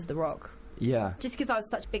probably was The Rock. Yeah. Just because I was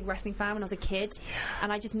such a big wrestling fan when I was a kid,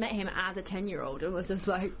 and I just met him as a 10-year-old and was just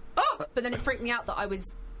like, oh! But then it freaked me out that I was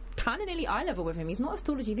kind of nearly eye level with him. He's not as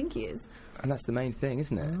tall as you think he is. And that's the main thing,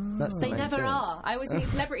 isn't it? That's the They main never thing. are. I always meet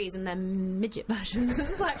celebrities and they're midget versions.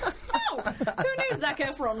 It's like, oh, who knew Zac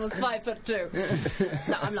Efron was 5'2"?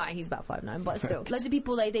 No, I'm lying. He's about 5'9", but still. Loads of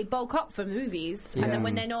people, they bulk up for movies, and then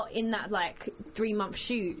when they're not in that like 3-month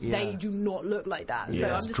shoot, they do not look like that. So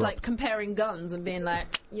I'm just like comparing guns and being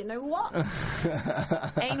like, you know what?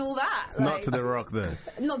 Ain't all that. Like, Not to The Rock, though.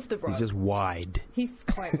 Not to The Rock. He's just wide. He's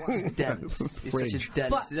quite wide. Dense. He's such a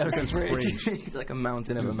dense. He's like a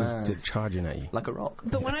mountain of a man. Just charging at you. Like a rock.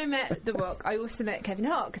 But when I met The Rock, I also met Kevin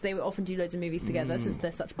Hart because they would often do loads of movies together since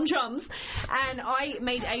they're such chums. And I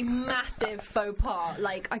made a massive faux pas.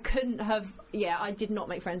 Like, I couldn't have... Yeah, I did not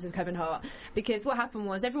make friends with Kevin Hart because what happened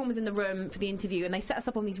was everyone was in the room for the interview and they set us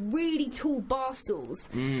up on these really tall bar stools.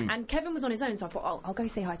 And Kevin was on his own, so I thought, oh, I'll go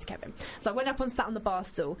say hi to Kevin. So I went up and sat on the bar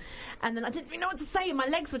stool and then I didn't really know what to say and my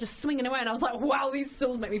legs were just swinging away and I was like, wow, these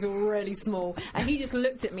stools make me feel really small. And he just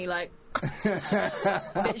looked at me like,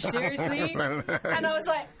 bitch, seriously? And I was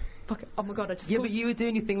like, fuck it. Oh my god, I just Yeah, but you were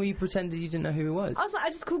doing your thing where you pretended you didn't know who he was. I was like, I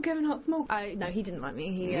just called Kevin Hart small. No, he didn't like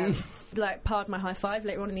me. He like parred my high five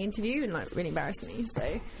later on in the interview and like really embarrassed me. So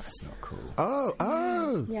That's not cool.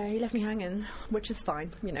 Oh. yeah, he left me hanging, which is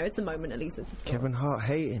fine. You know, it's a moment at least. It's a story. Kevin Hart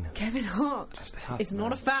hating. Kevin Hart Tough, is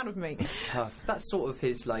not a fan of me. Tough. That's sort of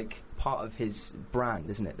his like part of his brand,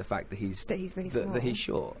 isn't it? The fact that he's really that small. he's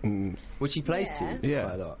short, which he plays to Yeah.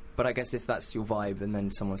 quite a lot. But I guess if that's your vibe, and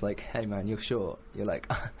then someone's like, "Hey man, you're short," you're like,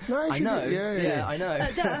 No, "I she know, did- yeah. I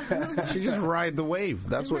know." She just ride the wave.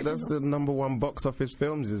 That's the #1 box office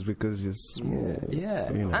films is because it's small.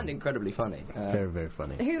 Yeah, You know. and incredibly funny. Very, very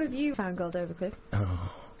funny. Who have you fangirled over, Cliff?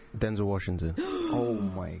 Denzel Washington. Oh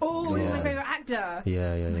my Oh, god! he's my favourite actor.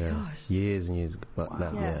 Yeah. gosh. Years and years. But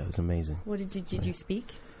that, Yeah. it was amazing. What did you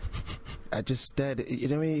speak? I just stared. You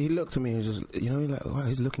know, he looked at me and was just, you know, like, wow,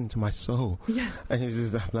 he's looking into my soul. Yeah. And he's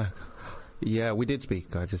just like, yeah, we did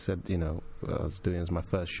speak. I just said, you know, I was doing, it was my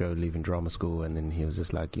first show leaving drama school, and then he was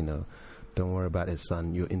just like, you know, don't worry about it,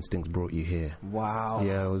 son. Your instincts brought you here. Wow.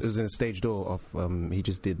 Yeah, it was in the stage door of, he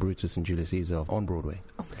just did Brutus and Julius Caesar on Broadway.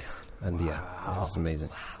 Oh my god. And yeah, it was amazing.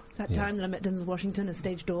 That time that I met Denzel Washington at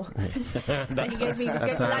stage door. And he gave me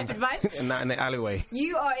good life advice. In the alleyway.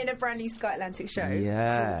 You are in a brand new Sky Atlantic show.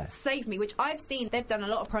 Yeah. Called Save Me, which I've seen. They've done a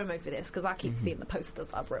lot of promo for this because I keep seeing the posters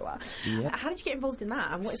everywhere. Yeah. How did you get involved in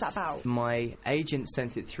that and what is that about? My agent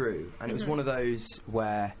sent it through, and it was one of those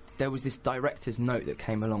where there was this director's note that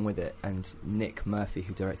came along with it, and Nick Murphy,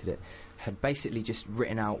 who directed it, had basically just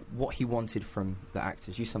written out what he wanted from the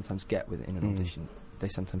actors. You sometimes get with it in an audition. They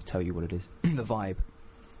sometimes tell you what it is, the vibe.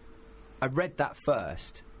 I read that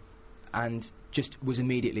first and just was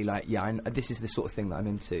immediately like, yeah, this is the sort of thing that I'm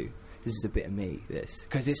into. This is a bit of me, this.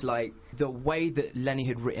 Because it's like, the way that Lenny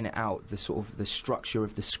had written it out, the sort of the structure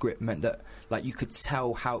of the script meant that, like, you could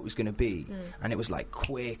tell how it was going to be. And it was, like,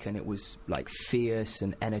 quick and it was, like, fierce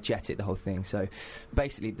and energetic, the whole thing. So,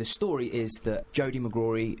 basically, the story is that Jodie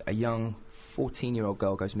McGrory, a young 14-year-old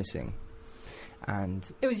girl, goes missing.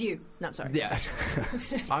 And It was you. No, I'm sorry. yeah,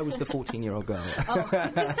 I was the 14-year-old girl.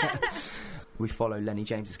 Oh. We follow Lenny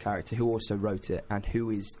James's character, who also wrote it, and who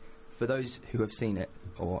is, for those who have seen it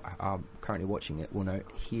or are currently watching it, will know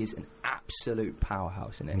he is an absolute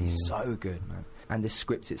powerhouse in it. He's so good, man. And the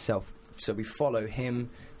script itself. So we follow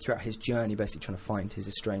him throughout his journey, basically trying to find his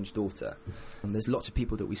estranged daughter. And there's lots of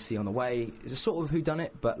people that we see on the way. It's a sort of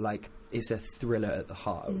whodunit, but like it's a thriller at the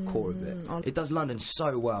heart, at the core of it. It does London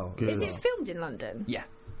so well. Is it filmed in London? Yeah.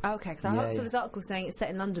 Oh, okay, because I saw this article saying it's set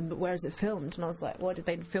in London, but where is it filmed? And I was like, what, did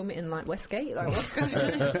they film it in, like, Westgate? Like, what's going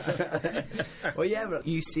on? Well, yeah, but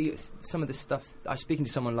you see some of the stuff. I was speaking to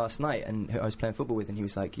someone last night and who I was playing football with, and he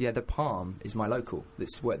was like, yeah, the Palm is my local.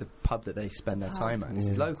 It's where the pub that they spend their time at. This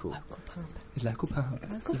is local. Local pub. It's local pub.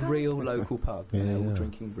 Local pub. Real local pub. Yeah, They're all yeah.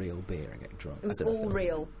 drinking real beer and getting drunk. It was all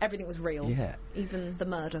real. Everything was real. Yeah. Even the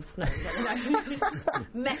murders. No.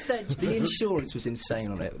 Method. The insurance was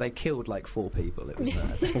insane on it. They killed like 4 people. It was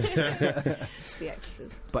mad. Just the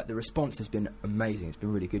extras. But the response has been amazing. It's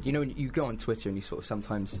been really good. You know, when you go on Twitter and you sort of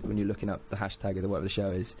sometimes, when you're looking up the hashtag of whatever the show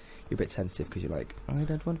is, you're a bit sensitive because you're like, I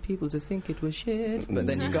don't want people to think it was shit. But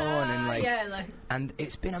then you go on and and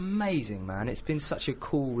it's been amazing, man. It's been such a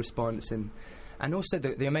cool response. And also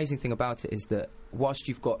the amazing thing about it is that whilst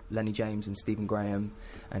you've got Lenny James and Stephen Graham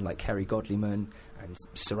and like Kerry Godliman and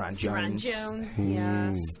Saran Jones,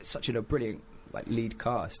 yes, such a brilliant lead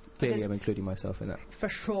cast. Clearly, I'm including myself in that. For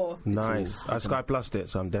sure. Nice. I Sky Plussed it,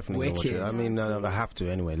 so I'm definitely going to watch it. I mean, I have to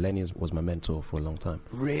anyway. Lenny was my mentor for a long time.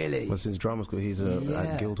 Really? Well, since drama school, he's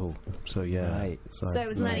at Guildhall. So, yeah. Right. So it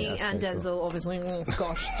was Lenny and Denzel, obviously. Oh,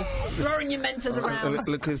 gosh, just throwing your mentors around.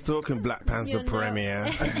 Look who's talking Black Panther premiere.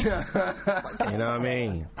 You know what I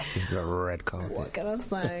mean? This is the red carpet. What can I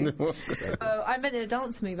say? I met in a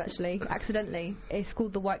dance move, actually, accidentally. It's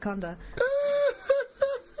called the Wakanda.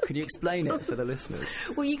 Can you explain it for the listeners?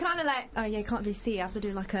 Well, you kind of you can't really see. I have to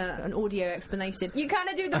do like an audio explanation. You kind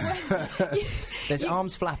of do the. There's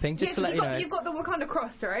arms flapping, just to let you know. You've got the Wakanda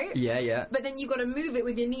cross, right? Yeah. But then you've got to move it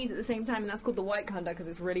with your knees at the same time, and that's called the Wakanda because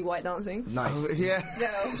it's really white dancing. Nice. Oh, yeah.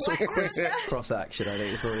 So, cross action, I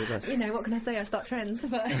think, is probably the best. You know, what can I say? I start trends.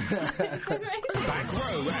 But Back row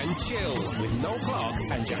and chill with Noel Clarke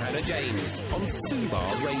and Johanna James on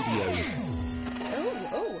Fubar Radio.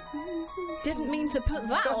 Didn't mean to put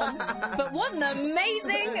that on, but what an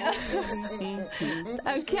amazing...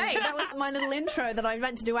 Okay, that was my little intro that I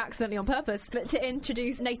meant to do accidentally on purpose. But to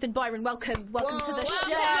introduce Nathan Byron, welcome to the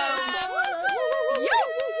show.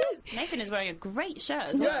 Nathan is wearing a great shirt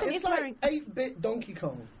as well. Yeah, it's like 8-bit Donkey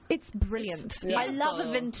Kong. It's brilliant. Yeah. I love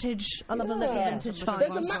a vintage. I love a little vintage find.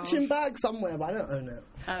 There's a matching bag somewhere, but I don't own it.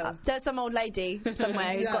 Oh. There's some old lady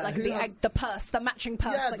somewhere who's got like the purse, the matching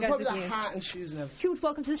purse that goes with you. Hat and shoes and everything. Huge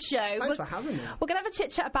welcome to the show. Thanks for having me. We're going to have a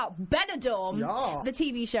chit chat about Benidorm, the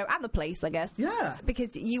TV show and the place, I guess. Yeah.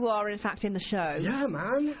 Because you are in fact in the show. Yeah,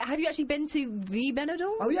 man. Have you actually been to the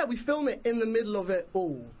Benidorm? Oh yeah, we film it in the middle of it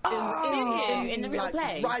all. In the real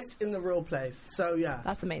place? Right in the real place. So yeah.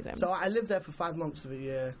 That's amazing. So I lived there for 5 months of a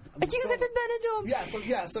year. You live in Benidorm?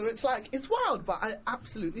 Yeah, so it's wild, but I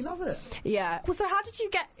absolutely love it. Yeah. Well, so how did you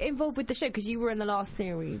get involved with the show? Because you were in the last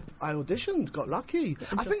series. I auditioned, got lucky.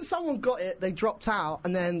 I think someone got it, they dropped out,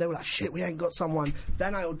 and then they were like, shit, we ain't got someone.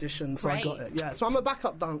 Then I auditioned, so I got it. Yeah, so I'm a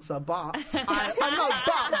backup dancer, but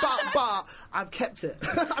but I've kept it.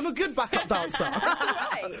 I'm a good backup dancer.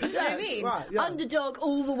 Right. Do you know what I mean? Right, yeah. Underdog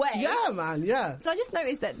all the way. Yeah, man, yeah. So I just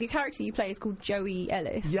noticed that the character you play is called Joey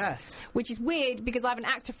Ellis. Yes. Which is weird because I have an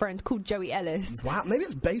actor friend called Joey Ellis. Wow, maybe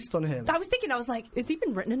it's based on him. I was like, has he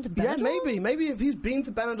been written into Benidorm? Yeah, maybe if he's been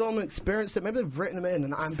to Benidorm and experienced it, maybe they've written him in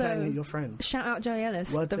and I'm playing your friend. Shout out Joey Ellis.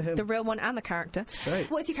 Word to him. The real one and the character. Great.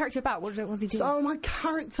 What's your character about? What's he doing? So my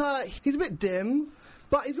character, he's a bit dim,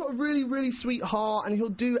 but he's got a really, really sweet heart and he'll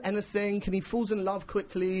do anything and he falls in love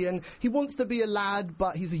quickly and he wants to be a lad,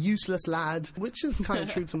 but he's a useless lad, which is kind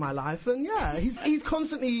of true to my life. And yeah, he's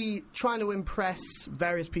constantly trying to impress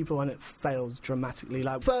various people and it fails dramatically.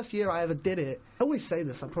 Like, first year I ever did it, I always say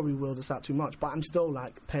this, I probably will this out too much, but I'm still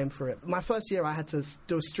like paying for it. My first year I had to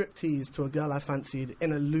do a striptease to a girl I fancied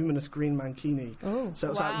in a luminous green mankini. Oh, so it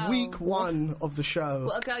was like week 1 of the show.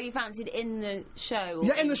 What, a girl you fancied in the show?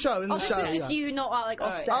 Yeah, in the show, this is just you, not like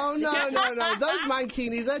offset. Oh, no. Those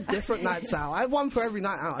mankinis, they're different nights out. I have one for every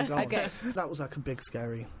night out I go on. That was like a big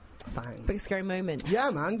scary thing. Big scary moment. Yeah,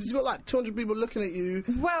 man. You've got like 200 people looking at you.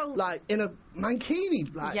 Well, like in a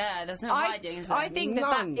mankini. Like, yeah, there's no hiding, is there? I think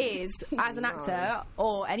that is, as an actor,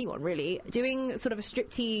 or anyone really, doing sort of a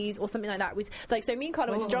striptease or something like that. With like, so me and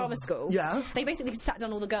Carla went to drama school. Yeah. They basically sat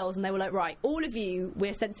down all the girls and they were like, right, all of you,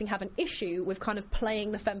 we're sensing have an issue with kind of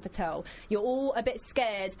playing the femme fatale. You're all a bit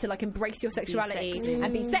scared to like embrace your sexuality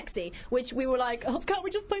and be sexy, which we were like, oh, can't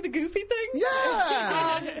we just play the goofy thing?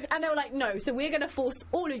 Yeah. And they were like, no, so we're going to force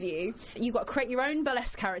all of you. You've got to create your own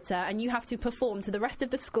burlesque character and you have to perform to the rest of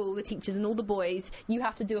the school, the teachers and all the boys. You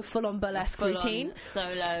have to do a full-on burlesque routine.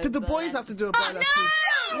 Solo. Did the boys have to do a burlesque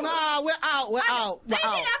routine? Nah, we're out. They didn't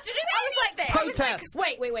have to do anything. Protest.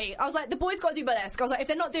 Wait. I was like, the boys got to do burlesque. I was like, if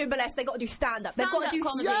they're not doing burlesque, they got to do stand-up. They've got to do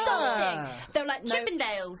something. They were like, no.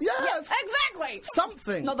 Chippendales. Yes. Exactly.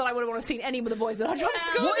 Something. Not that I would have wanted to see any of the boys that I tried to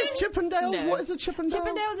school. What is Chippendales? No. What is a Chippendale?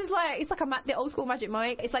 Chippendales is like, it's like the old school Magic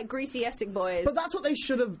Mike. It's like greasy Essex boys. But that's what they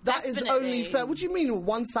should have. That is only fair. What do you mean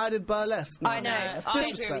one-sided burlesque? No, I know. That's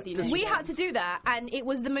disrespect. We had to do that, and it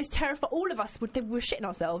was the most terrifying. All of us were shitting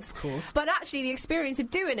ourselves. Of course. But actually, the experience of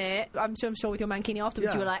doing it, I'm sure with your mankini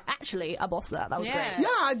afterwards, you were like, actually, I bossed that. That was great. Yeah,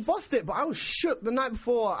 I bossed it, but I was shook. The night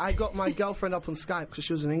before, I got my girlfriend up on Skype because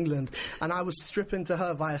she was in England, and I was stripping to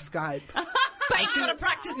her via Skype. But you gotta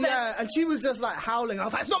practice this. Yeah, and she was just like howling. I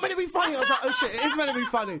was like, it's not meant to be funny. I was like, oh shit, it is meant to be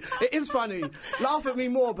funny. It is funny. Laugh at me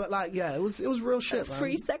more, but like, yeah, it was real shit, man.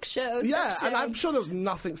 Free sex show. Yeah, and I'm sure there was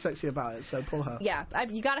nothing sexy about it, so poor her. Yeah,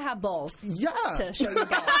 you gotta have balls. Yeah. To show your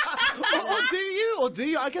balls. or do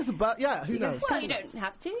you? I guess, but yeah, who knows? Well, you don't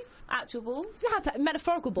have to. Actual balls. You have to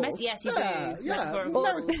metaphorical balls. Yes, you Yeah, do. yeah. Metaphorical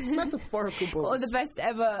balls. Metaphorical balls. Or the best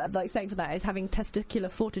ever saying for that is having testicular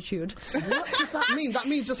fortitude. What does that mean? That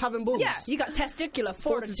means just having balls. Yeah, you got testicular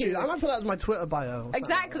fortitude. I might put that as my Twitter bio.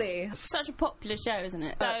 Exactly. It's such a popular show, isn't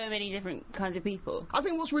it? So many different kinds of people. I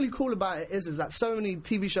think what's really cool about it is that so many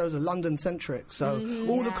TV shows are London centric. So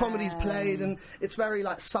all the comedy's played, and it's very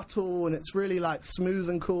like subtle, and it's really like smooth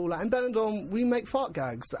and cool. Like in Benidorm, we make fart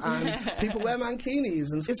gags, and people wear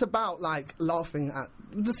mankinis, and it's about like laughing at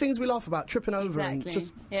the things we laugh about, tripping over, and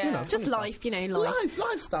just just life, stuff.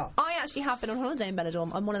 Life stuff. I actually have been on holiday in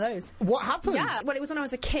Benidorm. I'm one of those. What happened? Yeah, well, it was when I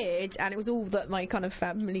was a kid, and it was all that my kind of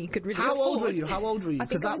family could really How afford. old were you? I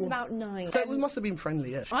think I was about 9. That must have been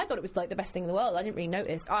friendly-ish. I thought it was like the best thing in the world. I didn't really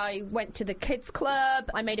notice. I went to the kids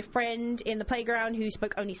club. I made a friend in the playground who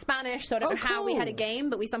spoke only Spanish, so I don't know how we had a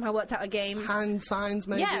game, but we somehow worked out a game. Hand signs,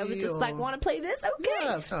 maybe? Yeah, it was just like, want to play this? Okay.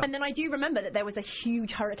 Yeah, and then I do remember that there was a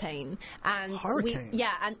huge hurricane. And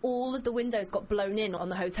and all of the windows got blown in on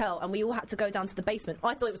the hotel, and we all had to go down to the basement.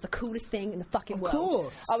 I thought it was the coolest thing in the fucking world. Of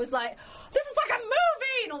course. I was like, this is like a movie!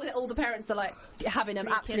 And all the parents are like having an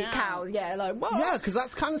absolute cow. Yeah, like, whoa. Yeah, because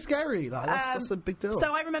that's kind of scary. Like, that's a big deal.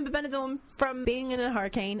 So I remember Benidorm from being in a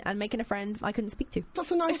hurricane and making a friend I couldn't speak to.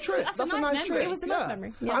 That's a nice trip. That's a nice trip. It was a nice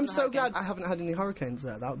memory. Yeah. I'm so glad I haven't had any hurricanes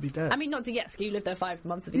there. That would be dead. I mean, not to get you lived there 5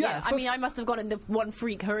 months of the year. I mean, I must have gone in the one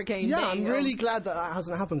freak hurricane. Yeah, I'm really glad that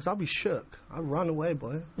hasn't happened, because I'll be shook. I'll run away,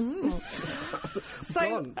 boy.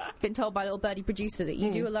 So, been told by a little birdie producer that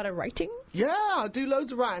you do a lot of writing. Yeah, I do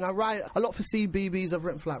loads of writing. I write a lot for CBeebies. I've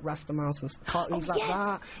written for like Rasta Mouse and cartoons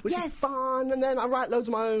that, which is fun. And then I write loads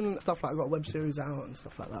of my own stuff. Like I've got a web series out and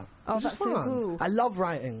stuff like that. Oh, that's so cool. I love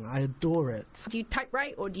writing. I adore it. Do you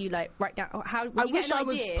typewrite or do you like write down? I wish I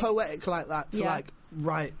was poetic like that to like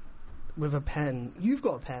write with a pen. You've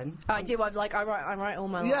got a pen. I do. I write all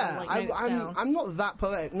my I'm not that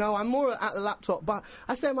poetic. No, I'm more at the laptop. But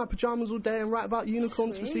I stay in my pajamas all day and write about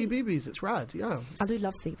unicorns for CBeebies. It's rad. Yeah. I do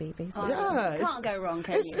love CBeebies. Yeah, can't go wrong.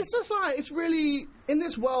 Can you? It's just like it's really in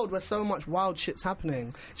this world where so much wild shit's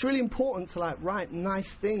happening. It's really important to like write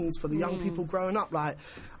nice things for the young people growing up. Like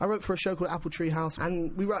I wrote for a show called Apple Tree House,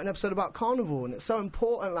 and we wrote an episode about carnival, and it's so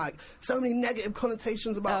important. Like so many negative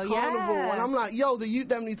connotations about carnival, and I'm like, yo, the youth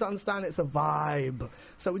them need to understand it's a vibe.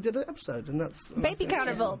 So we did an episode, and that's baby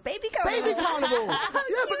carnival. Baby carnival.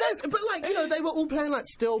 Yeah, but like you know, they were all playing like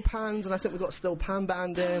steel pans, and I think we got a steel pan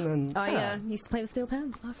band in. And I used to play the steel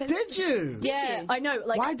pans. Did you? Yeah, I know.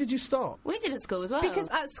 Like, why did you stop? We did at school as well. Because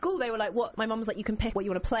at school they were like, "What?" My mum was like, "You can pick what you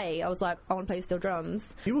want to play." I was like, "I want to play steel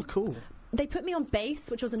drums." You were cool. They put me on bass,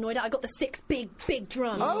 which I was annoyed at. I got the 6 big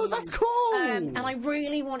drums. Oh, that's cool! And I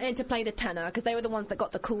really wanted to play the tenor, because they were the ones that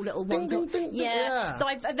got the cool little ones. Yeah. So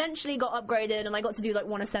I eventually got upgraded, and I got to do like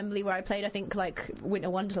one assembly where I played, I think, like Winter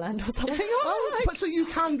Wonderland or something. But so you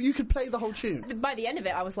could play the whole tune? By the end of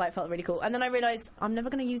it, I was like, felt really cool. And then I realised I'm never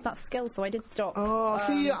going to use that skill, so I did stop. Oh,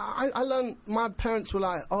 see, I learned, my parents were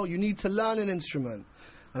like, oh, you need to learn an instrument.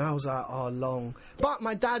 And I was like, oh, long. But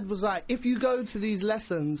my dad was like, if you go to these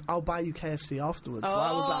lessons, I'll buy you KFC afterwards. So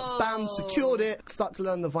I was like, bam, secured it, start to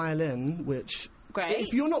learn the violin, which... Great.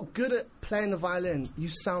 If you're not good at playing the violin, you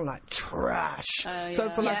sound like trash. So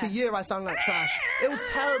for like a year, I sounded like trash. It was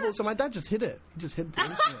terrible. So my dad just hid it. He just hid the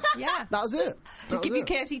instrument. Yeah. That was it. Just give you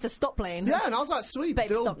KFC to stop playing. Yeah, and I was like, sweet, Babe,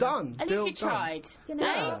 deal done. At least you tried. You know?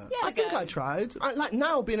 Yeah. I think I tried. Like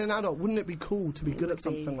now, being an adult, wouldn't it be cool to be good at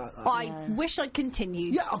something like that? I wish I'd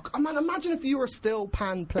continued. Yeah, man, imagine if you were a steel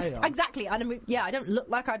pan player. Exactly. I don't look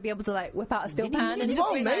like I'd be able to like whip out a steel pan. And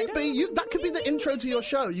well, maybe that could be the intro to your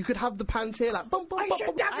show. You could have the pans here, like bum bum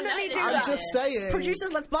bum. Definitely do I'm that. just saying.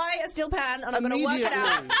 Producers, let's buy a steel pan, and I'm going to work it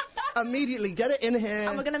out. Immediately, get it in here.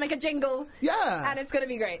 And we're going to make a jingle. Yeah. And it's going to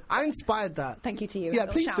be great. I inspired that. Thank you to you. Yeah,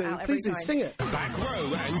 please do. Please do. Sing it. Back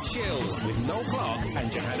Row and Chill with Noel Clark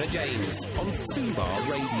and Johanna James on Fubar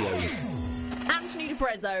Radio. Anthony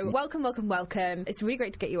DiPrezzo, welcome. It's really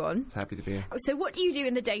great to get you on. Happy to be here. So what do you do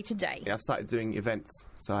in the day-to-day? I've started doing events.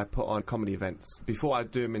 So I put on comedy events. Before I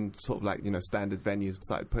do them in sort of like, standard venues, I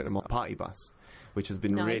started putting them on Party Bus, which has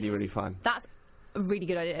been really, really fun. That's a really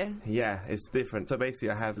good idea. Yeah, it's different. So basically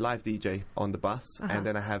I have live DJ on the bus, and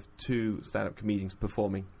then I have 2 stand-up comedians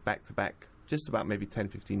performing back-to-back, just about maybe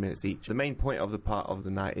 10-15 minutes each. The main point of the part of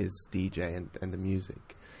the night is DJ and the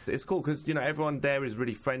music. it's cool because everyone there is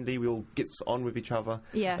really friendly. We all get on with each other.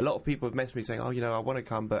 Yeah. A lot of people have messaged me saying, I want to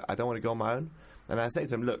come, but I don't want to go on my own. And I say to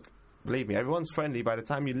them, look, believe me, everyone's friendly. By the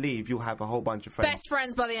time you leave, you'll have a whole bunch of friends. Best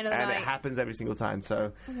friends by the end of the night. And it happens every single time.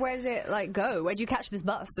 So where does it go? Where do you catch this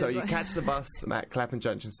bus? So you catch the bus at Clapham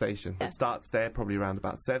Junction Station. It starts there probably around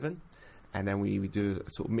about 7. And then we do a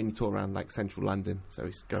sort of mini tour around central London. So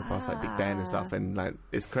we go past Big Ben and stuff, and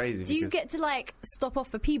it's crazy. Do you get to stop off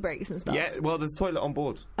for pee breaks and stuff? Yeah, well, there's a toilet on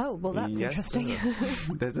board. Oh, well, that's interesting.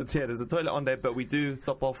 There's a toilet on there, but we do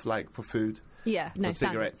stop off for food. Yeah, for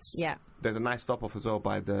cigarettes. Standard. Yeah. There's a nice stop off as well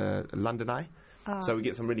by the London Eye. So we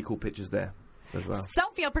get some really cool pictures there as well.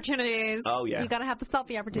 Selfie opportunities. Oh, yeah. You gotta have the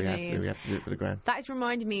selfie opportunities. We have to do it for the gram. That is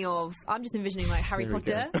reminding me of, I'm just envisioning Harry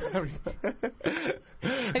Potter.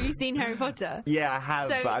 Have you seen Harry Potter? Yeah, I have,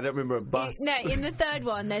 but I don't remember a bus. In the third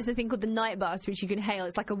one, there's a thing called the night bus, which you can hail.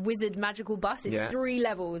 It's like a wizard magical bus. It's 3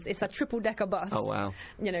 levels. It's a triple-decker bus. Oh, wow.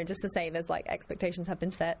 Just to say there's expectations have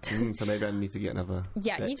been set. So maybe I need to get another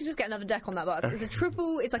deck. You need to just get another deck on that bus.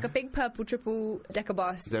 It's like a big purple triple-decker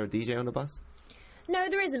bus. Is there a DJ on the bus? No,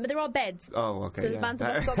 there isn't, but there are beds. Oh, okay. So the Banter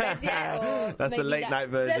bus got beds, yeah. That's the late night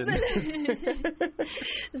version.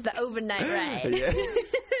 It's the overnight ride. Yeah.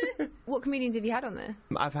 What comedians have you had on there?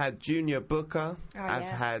 I've had Junior Booker. I've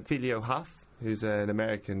had Filio Huff, who's an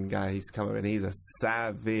American guy. He's come over and he's a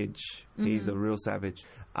savage. He's a real savage.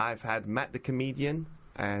 I've had Matt the Comedian.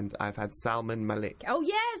 And I've had Salman Malik. Oh,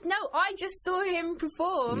 yes. No, I just saw him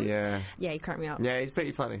perform. Yeah. Yeah, he cracked me up. Yeah, he's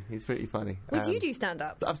pretty funny. Would you do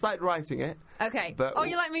stand-up? I've started writing it. Okay. But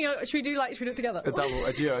you like me? Should we do it together?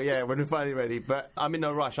 A duo, yeah, when we're finally ready. But I'm in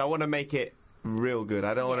no rush. I want to make it real good.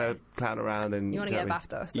 I don't want to clown around and... You want to get a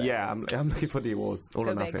BAFTA. So. Yeah, I'm looking for the awards. All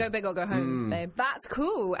or nothing. Go big or go home, babe. That's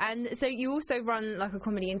cool. And so you also run a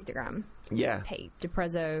comedy Instagram. Yeah. Page,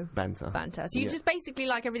 Depresso. Banter. So you just basically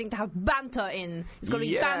like everything to have banter in. It's got to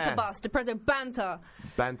be Banter Bus, Depresso Banter.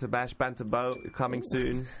 Banter Bash, Banter Boat, coming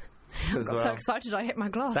soon. I got so excited I hit my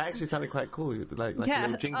glass. That actually sounded quite cool, like a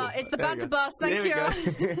little jingle. It's the Banter Bus, thank you.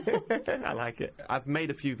 I like it. I've made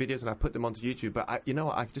a few videos and I put them onto YouTube, but I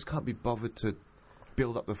just can't be bothered to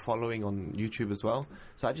build up the following on YouTube as well.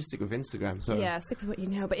 So I just stick with Instagram. So yeah, stick with what you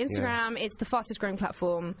know. But Instagram, it's the fastest growing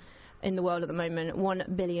platform in the world at the moment. 1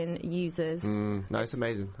 billion users. No, it's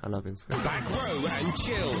amazing. I love Instagram. Back Row and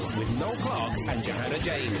Chill with Noel Clark and Johanna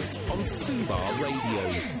James on Fubar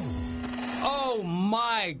Radio. Oh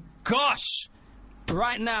my gosh!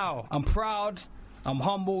 Right now, I'm proud, I'm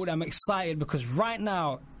humbled, I'm excited because right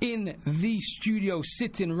now, in the studio,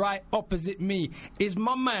 sitting right opposite me, is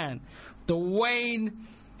my man, Dwayne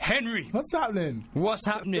Henry. What's happening? Woo!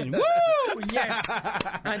 Yes!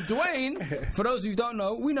 And Dwayne, for those who don't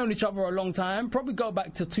know, we've known each other a long time, probably go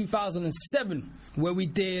back to 2007, where we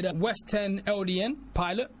did West 10 LDN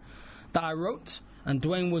pilot that I wrote. And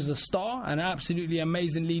Dwayne was a star, an absolutely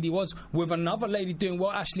amazing lead he was, with another lady doing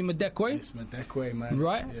well, Ashley Madekwe. It's Madekwe, man.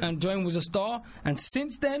 Right? Yeah. And Dwayne was a star. And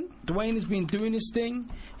since then, Dwayne has been doing his thing.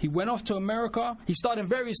 He went off to America. He started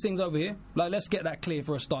various things over here. Let's get that clear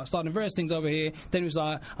for a start. Started various things over here. Then he was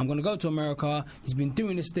like, I'm going to go to America. He's been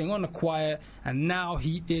doing this thing on the quiet. And now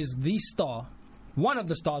he is the star. One of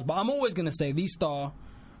the stars, but I'm always going to say the star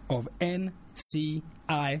of NCIS.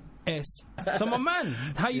 So my man,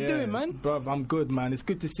 how you doing, man? Bruv, I'm good, man. It's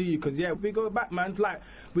good to see you because we go back, man.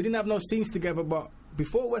 We didn't have no scenes together, but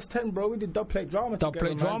before West 10, bro, we did Dub Plate Drama together. Dub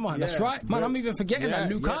Plate Drama, that's right. Man, I'm even forgetting that.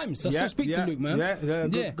 Luke Himes. I still speak to Luke, man.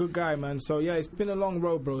 Good guy, man. So, it's been a long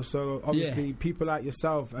road, bro. So, obviously, people like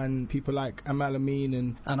yourself and people like Amal Amin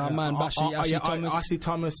and our man, Ashley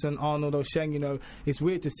Thomas and Arnold Osheng, it's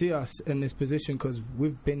weird to see us in this position because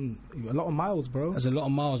we've been a lot of miles, bro. There's a lot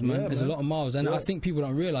of miles, man. There's a lot of miles. And I think people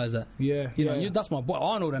don't realise that. That's my boy,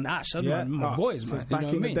 Arnold and Ash. That's my boys, man.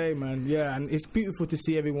 Back in the day, man. Yeah, and it's beautiful to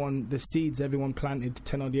see the seeds everyone planted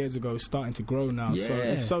 10 odd years ago starting to grow now. So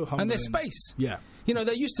it's so humbling. And there's space. Yeah.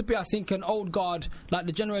 There used to be, I think, an old guard, like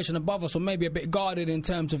the generation above us, or maybe a bit guarded in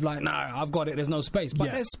terms of I've got it, there's no space.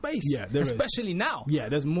 But there's space. Yeah, there especially now. Yeah,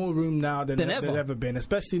 there's more room now than there's ever been,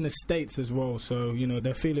 especially in the States as well. So,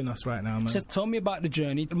 they're feeling us right now, man. So tell me about the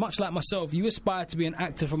journey. Much like myself, you aspired to be an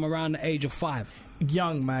actor from around the age of 5.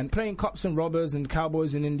 Young, man. Playing cops and robbers and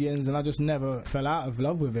cowboys and Indians, and I just never fell out of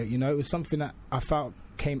love with it. It was something that I felt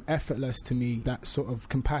came effortless to me, that sort of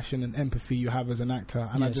compassion and empathy you have as an actor,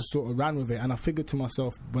 and I just sort of ran with it. And I figured to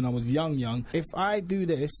myself when I was young, if I do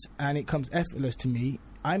this and it comes effortless to me,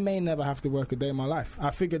 I may never have to work a day in my life.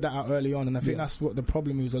 I figured that out early on, and I think that's what the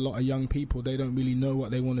problem is. A lot of young people, they don't really know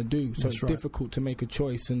what they want to do, so it's difficult to make a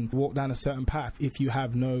choice and walk down a certain path if you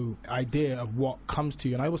have no idea of what comes to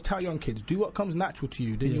you. And I always tell young kids, do what comes natural to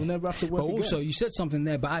you, then you'll never have to work But also, again. you said something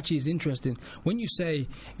there, but actually it's interesting. When you say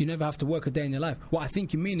you never have to work a day in your life, what I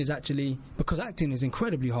think you mean is actually, because acting is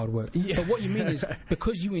incredibly hard work, but what you mean is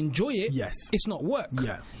because you enjoy it, it's not work.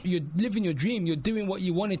 You're living your dream, you're doing what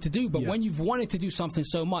you wanted to do, but when you've wanted to do something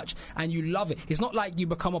so much and you love it, it's not like you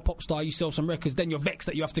become a pop star, you sell some records, then you're vexed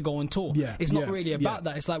that you have to go on tour. It's not really about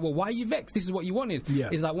that. It's like, well, why are you vexed? This is what you wanted.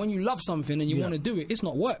 It's like when you love something and you want to do it, it's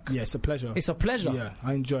not work. It's a pleasure. It's a pleasure. Yeah,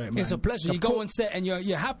 I enjoy it, man. It's a pleasure. You go on set and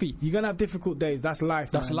you're happy. You're going to have difficult days. That's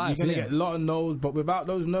life. That's life. You're going to get a lot of no's, but without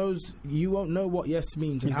those no's, you won't know what yes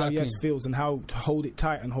means and how yes feels and how to hold it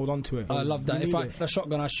tight and hold on to it. I love that. If I had a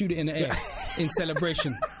shotgun, I shoot it in the air in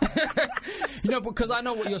celebration. You know, because I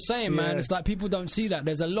know what you're saying, man. It's like people don't see that.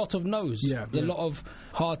 There's a lot of no's. There's a lot of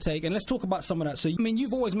heartache. And let's talk about some of that. So, I mean,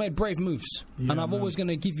 you've always made brave moves. And I'm always going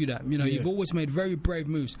to give you that. You know, you've always made very brave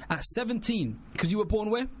moves. At 17, because you were born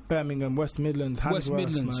where? Birmingham, West Midlands, Handsworth, West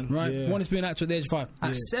Midlands, man. right? Wanted to be an actor at the age of 5.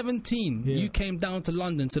 At 17, you came down to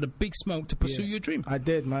London to the big smoke to pursue your dream. I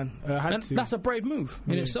did, man. I had to. That's a brave move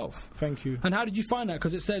in itself. Thank you. And how did you find that?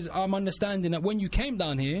 Because it says, I'm understanding that when you came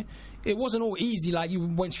down here, it wasn't all easy, like you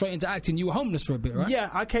went straight into acting. You were homeless for a bit, right? Yeah,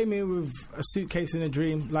 I came in with a suitcase and a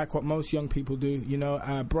dream, like what most young people do, you know,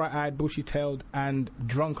 bright-eyed, bushy-tailed, and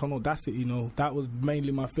drunk on audacity, you know. That was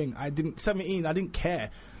mainly my thing. 17, I didn't care.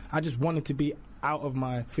 I just wanted to be out of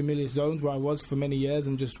my familiar zones where I was for many years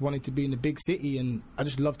and just wanted to be in the big city, and I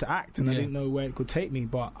just loved to act, and I didn't know where it could take me,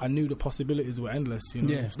 but I knew the possibilities were endless, you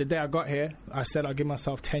know. The day I got here, I said I'd give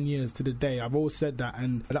myself 10 years to the day. I've always said that,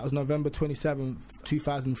 and that was November 27th,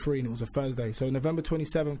 2003, and it was a Thursday. So November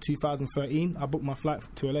 27th, 2013, I booked my flight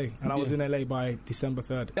to LA, and I was in LA by December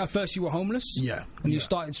 3rd. At first you were homeless? And you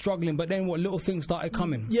started struggling, but then what little things started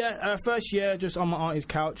coming? First year, just on my auntie's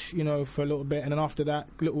couch, you know, for a little bit, and then after that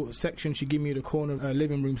little section she gave me the corner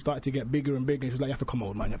living room started to get bigger and bigger. She was like, you have to come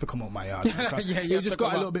out, man, you have to come out my yard. So it just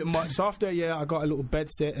got a little bit much. So after a year, I got a little bed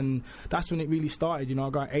sit, and that's when it really started. You know,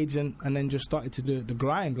 I got an agent, and then just started to do the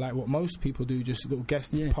grind, like what most people do, just little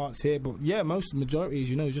guest parts here. But majority is,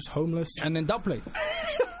 you know, just homeless. And then Dubplate.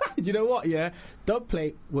 You know what?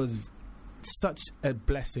 Dubplate was such a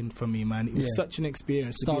blessing for me, man. It was such an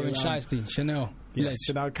experience. Starring Shiesty, Chanel.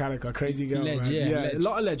 Chanel Calico, crazy girl, man. Ledge. A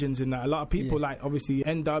lot of legends in that. A lot of people, like obviously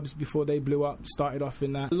N-Dubs before they blew up, started off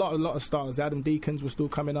in that. A lot of stars. Adam Deacons were still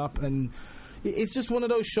coming up, and it's just one of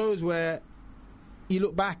those shows where you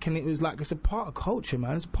look back and it was like, it's a part of culture,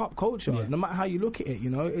 man. It's pop culture. No matter how you look at it, you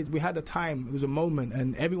know. We had a time, it was a moment,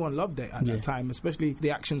 and everyone loved it at that time, especially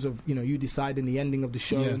the actions of, you know, you deciding the ending of the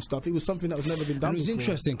show and stuff. It was something that was never been done and it was before.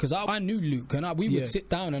 Interesting, because I knew Luke, and we would sit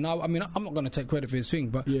down, and I mean, I'm not going to take credit for his thing,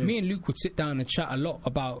 but me and Luke would sit down and chat a lot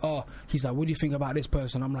about, he's like, what do you think about this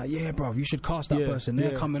person? I'm like, yeah, bruv, you should cast that person.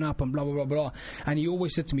 They're coming up and blah, blah, blah, blah. And he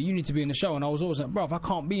always said to me, you need to be in the show. And I was always like, bruv, I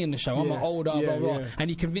can't be in the show. I'm an older, blah, blah. And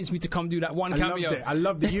he convinced me to come do that one cameo. I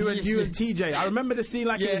loved it. You and TJ. I remember the scene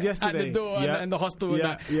like it was yesterday. At the door and the hostel and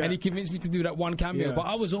that. And he convinced me to do that one cameo. But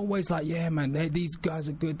I was always like, yeah, man, these guys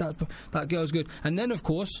are good. That girl's good. And then, of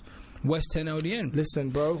course, West 10 LDN. Listen,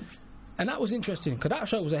 bro. And that was interesting, because that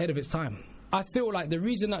show was ahead of its time. I feel like the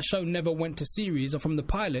reason that show never went to series or from the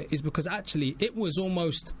pilot is because actually it was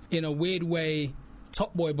almost, in a weird way,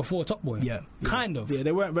 Top Boy before Top Boy. Kind of. Yeah,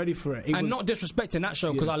 they weren't ready for it. And not disrespecting that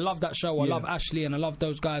show, because I love that show. I love Ashley and I love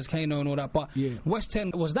those guys, Kano and all that. But West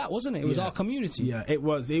 10 was that, wasn't it? It was our community. Yeah, it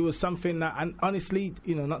was. It was something that, and honestly,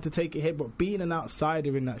 you know, not to take it here, but being an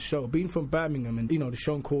outsider in that show, being from Birmingham, and, you know, the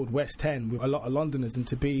show called West 10 with a lot of Londoners, and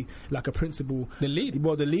to be like a principal. The lead.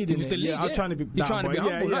 Well, the lead. He was the lead. I'm trying to be. You're trying to be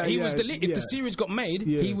humble. He was the lead. If the series got made,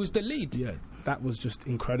 he was the lead. Yeah. That was just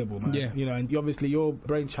incredible, man. Yeah. You know, and obviously your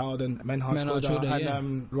brainchild and Menhard Chowdhury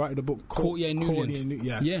and writing the book Courtier Newland.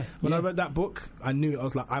 When I read that book, I knew it. I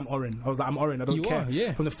was like, I'm Oren. I don't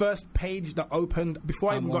care. From the first page that opened,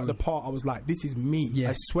 before I even got the part, I was like, this is me.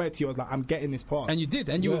 I swear to you, I was like, I'm getting this part. And you did,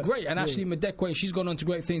 and you were great. And Ashley Madekwe, she's gone on to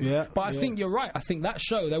great things. But I think you're right. I think that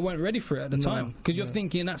show, they weren't ready for it at the time, because you're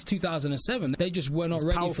thinking that's 2007. They just were not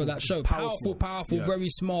ready for that show. Powerful, very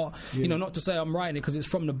smart. You know, not to say I'm writing it because it's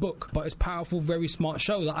from the book, but it's powerful, very smart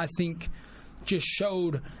show that I think just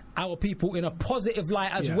showed our people in a positive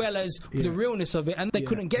light, as well as the realness of it, and they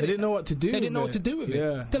couldn't get it. They didn't know what to do. They didn't know what to do with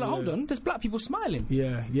it. They're like, hold on, there's black people smiling.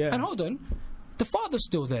 And hold on, the father's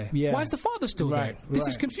still there. Why is the father still there? This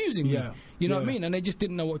is confusing me. You know what I mean? And they just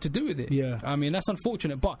didn't know what to do with it. I mean, that's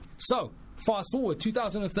unfortunate. But so Fast forward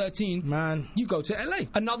 2013, man, you go to LA.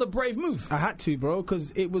 Another brave move. I had to, bro,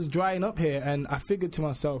 because it was drying up here, and I figured to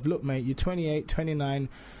myself, look, mate, you're 28, 29.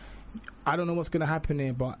 I don't know what's going to happen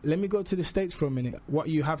here, but let me go to the States for a minute. What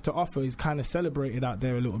you have to offer is kind of celebrated out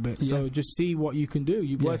there a little bit. So just see what you can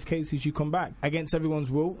do. Worst case is you come back. Against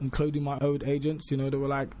everyone's will, including my old agents, you know, they were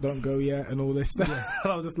like, don't go yet and all this stuff.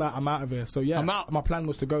 And I was just like, I'm out of here. So I'm out. My plan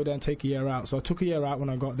was to go there and take a year out. So I took a year out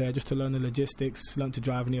when I got there just to learn the logistics, learn to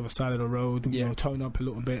drive on the other side of the road, you know, tone up a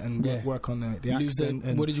little bit and work on the accent.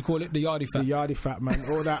 What did you call it? The yardie fat? The yardie fat, man.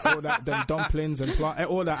 All that, them dumplings and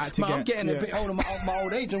all that I had to get. I'm getting a bit older, my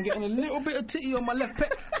old age. I'm getting a little bit of titty on my left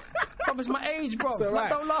pec. Bro, it's my age, bro. Like,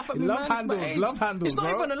 don't laugh at me, man. Love handles, it's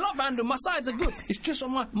not even a love handle. My sides are good. It's just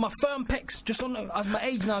on my firm pecs. Just on as my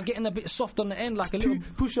age now, getting a bit soft on the end, like a little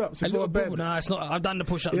push-ups. A little boob. Nah, it's not. I've done the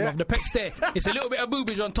push-ups, bro. The pec's there. It's a little bit of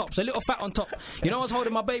boobage on top. It's a little fat on top. You know, I was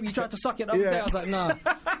holding my baby. You tried to suck it the other day. I was like, nah.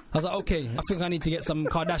 I was like, okay. I think I need to get some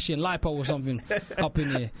Kardashian lipo or something up in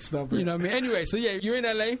here. Stop it. You know what I mean? Anyway, so you're in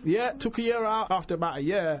LA. Yeah, took a year out. After about a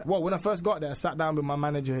year, well, when I first got there, I sat down with my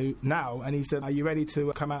manager now, and he said, "Are you ready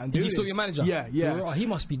to come out and do this?" Is he still your manager? Yeah. Oh, he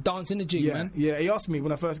must be dancing the jig, man. Yeah, he asked me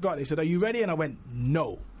when I first got there, he said, "Are you ready?" And I went,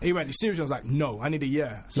 "No." He went, "You serious?" I was like, "No, I need a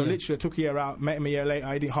year." So literally I took a year out, met him a year later.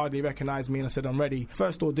 He didn't hardly recognise me, and I said, "I'm ready."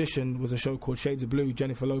 First audition was a show called Shades of Blue,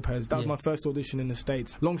 Jennifer Lopez. That was my first audition in the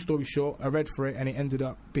States. Long story short, I read for it, and it ended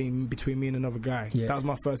up being between me and another guy. That was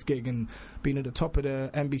my first gig, and being at the top of the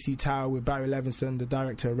NBC Tower with Barry Levinson, the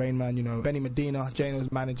director of Rain Man, you know, Benny Medina,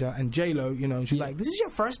 J-Lo's manager, and J-Lo, you know, and she's like, "This is your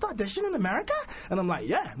first audition in America?" And I'm like,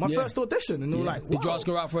 "Yeah, my first audition." And they were like, "Whoa." Did you ask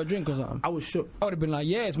her out for a drink or something? I was shook. I would have been like,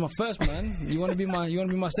 "Yeah, it's my first, man. You want to be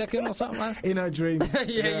my second or something, man?" In her dreams.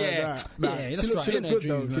 Yeah, that's right. She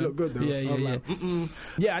looked good though. Yeah.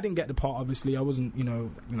 Yeah, I didn't get the part, obviously. I wasn't,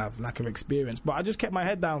 have lack of experience. But I just kept my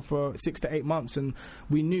head down for 6 to 8 months, and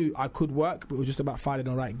we knew I could work, but it was just about finding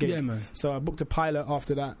the right gig. Yeah, man. So I booked a pilot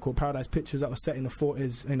after that called Paradise Pictures that was set in the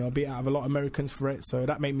 40s. You know, I beat out of a lot of Americans for it, so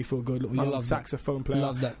that made me feel good. Little young saxophone player.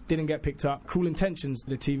 Love that. Didn't get picked up. Cruel Intentions,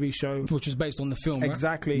 the TV show. Which is based on the film,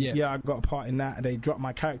 Exactly. Right? Yeah, I got a part in that. They dropped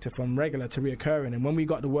my character from regular to reoccurring, and when we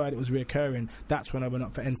got the word it was reoccurring, that's when I went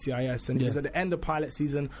up for NCIS. And it was at the end of pilot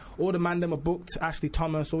season. All the man them were booked. Ashley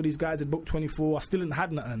Thomas, all these guys had booked 24. I still didn't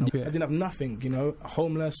have nothing. I didn't have nothing,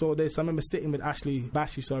 homeless, all this. I remember sitting with Ashley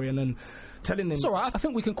Bashy, and then telling him... It's alright, I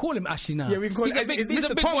think we can call him Ashley now. Yeah, we can call him... He's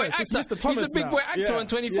a big boy actor. Mr. Thomas. He's a big boy actor on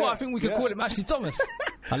 24. I think we can call him Ashley Thomas.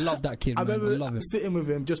 I love that kid, man. I love him. Sitting with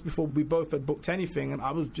him just before we both had booked anything, and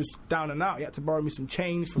I was just down and out. He had to borrow me some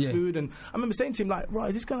change for food, and I remember saying to him, like, "Right,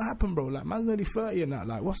 is this going to happen, bro? Like, man's nearly 30 and that.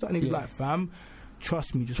 Like, what's that?" And he was like, "Fam,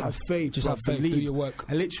 trust me, just have faith. Just have faith, do your work."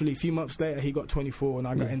 And literally a few months later, he got 24 and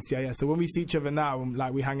I got NCIS. So when we see each other now, and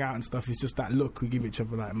like we hang out and stuff, it's just that look we give each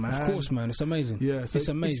other, like, man. Of course, man. It's amazing. Yeah, so it's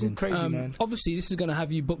amazing. It's crazy, man. Obviously, this is going to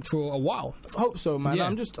have you booked for a while. I hope so, man. Yeah.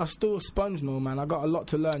 I'm still a sponge now, man. I got a lot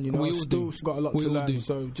to learn, you know. We all still got a lot to learn.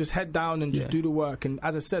 So just head down and just do the work. And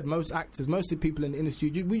as I said, most actors, most of the people in the industry,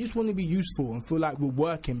 we just want to be useful and feel like we're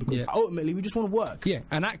working, because ultimately we just want to work. Yeah,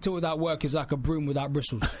 an actor without work is like a broom without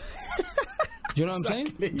bristles. Do you know what I'm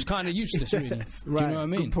saying? It's kind of useless, really. Yes, right. Do you know what I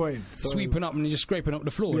mean? Good point. So sweeping up and just scraping up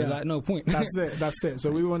the floor. There's like no point. That's it. So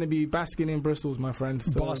we want to be basking in bristles, my friend.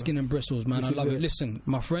 So basking in bristles, man. I love it. Listen,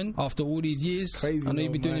 my friend, after all these years, crazy, I know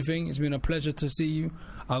you've been doing your thing. It's been a pleasure to see you.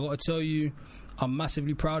 I got to tell you, I'm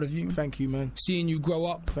massively proud of you. Thank you, man. Seeing you grow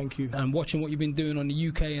up. Thank you. And watching what you've been doing on the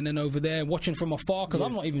UK and then over there, watching from afar, because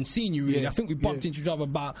I've not even seen you really. I think we bumped into each other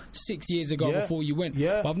about 6 years ago before you went.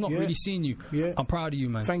 But I've not really seen you. I'm proud of you,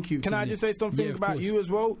 man. Thank you. Can I just say something about you as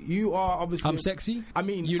well? You are obviously... I'm sexy? I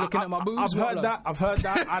mean... You looking at my boobs? I've heard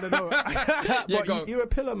that. I don't know. But you're a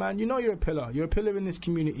pillar, man. You know you're a pillar. You're a pillar in this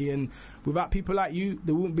community, and without people like you,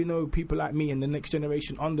 there wouldn't be no people like me and the next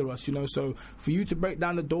generation under us, you know. So for you to break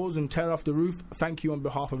down the doors and tear off the roof, thank you on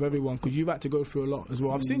behalf of everyone, because you've had to go through a lot as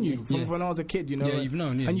well. I've seen you from when I was a kid, you know. Yeah, you've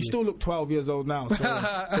known, and you still look 12 years old now.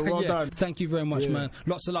 So well done. Thank you very much, man.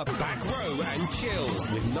 Lots of love. Back Row and Chill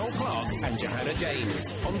with Noel Clarke and Johanna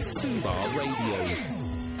James on Fubar Radio.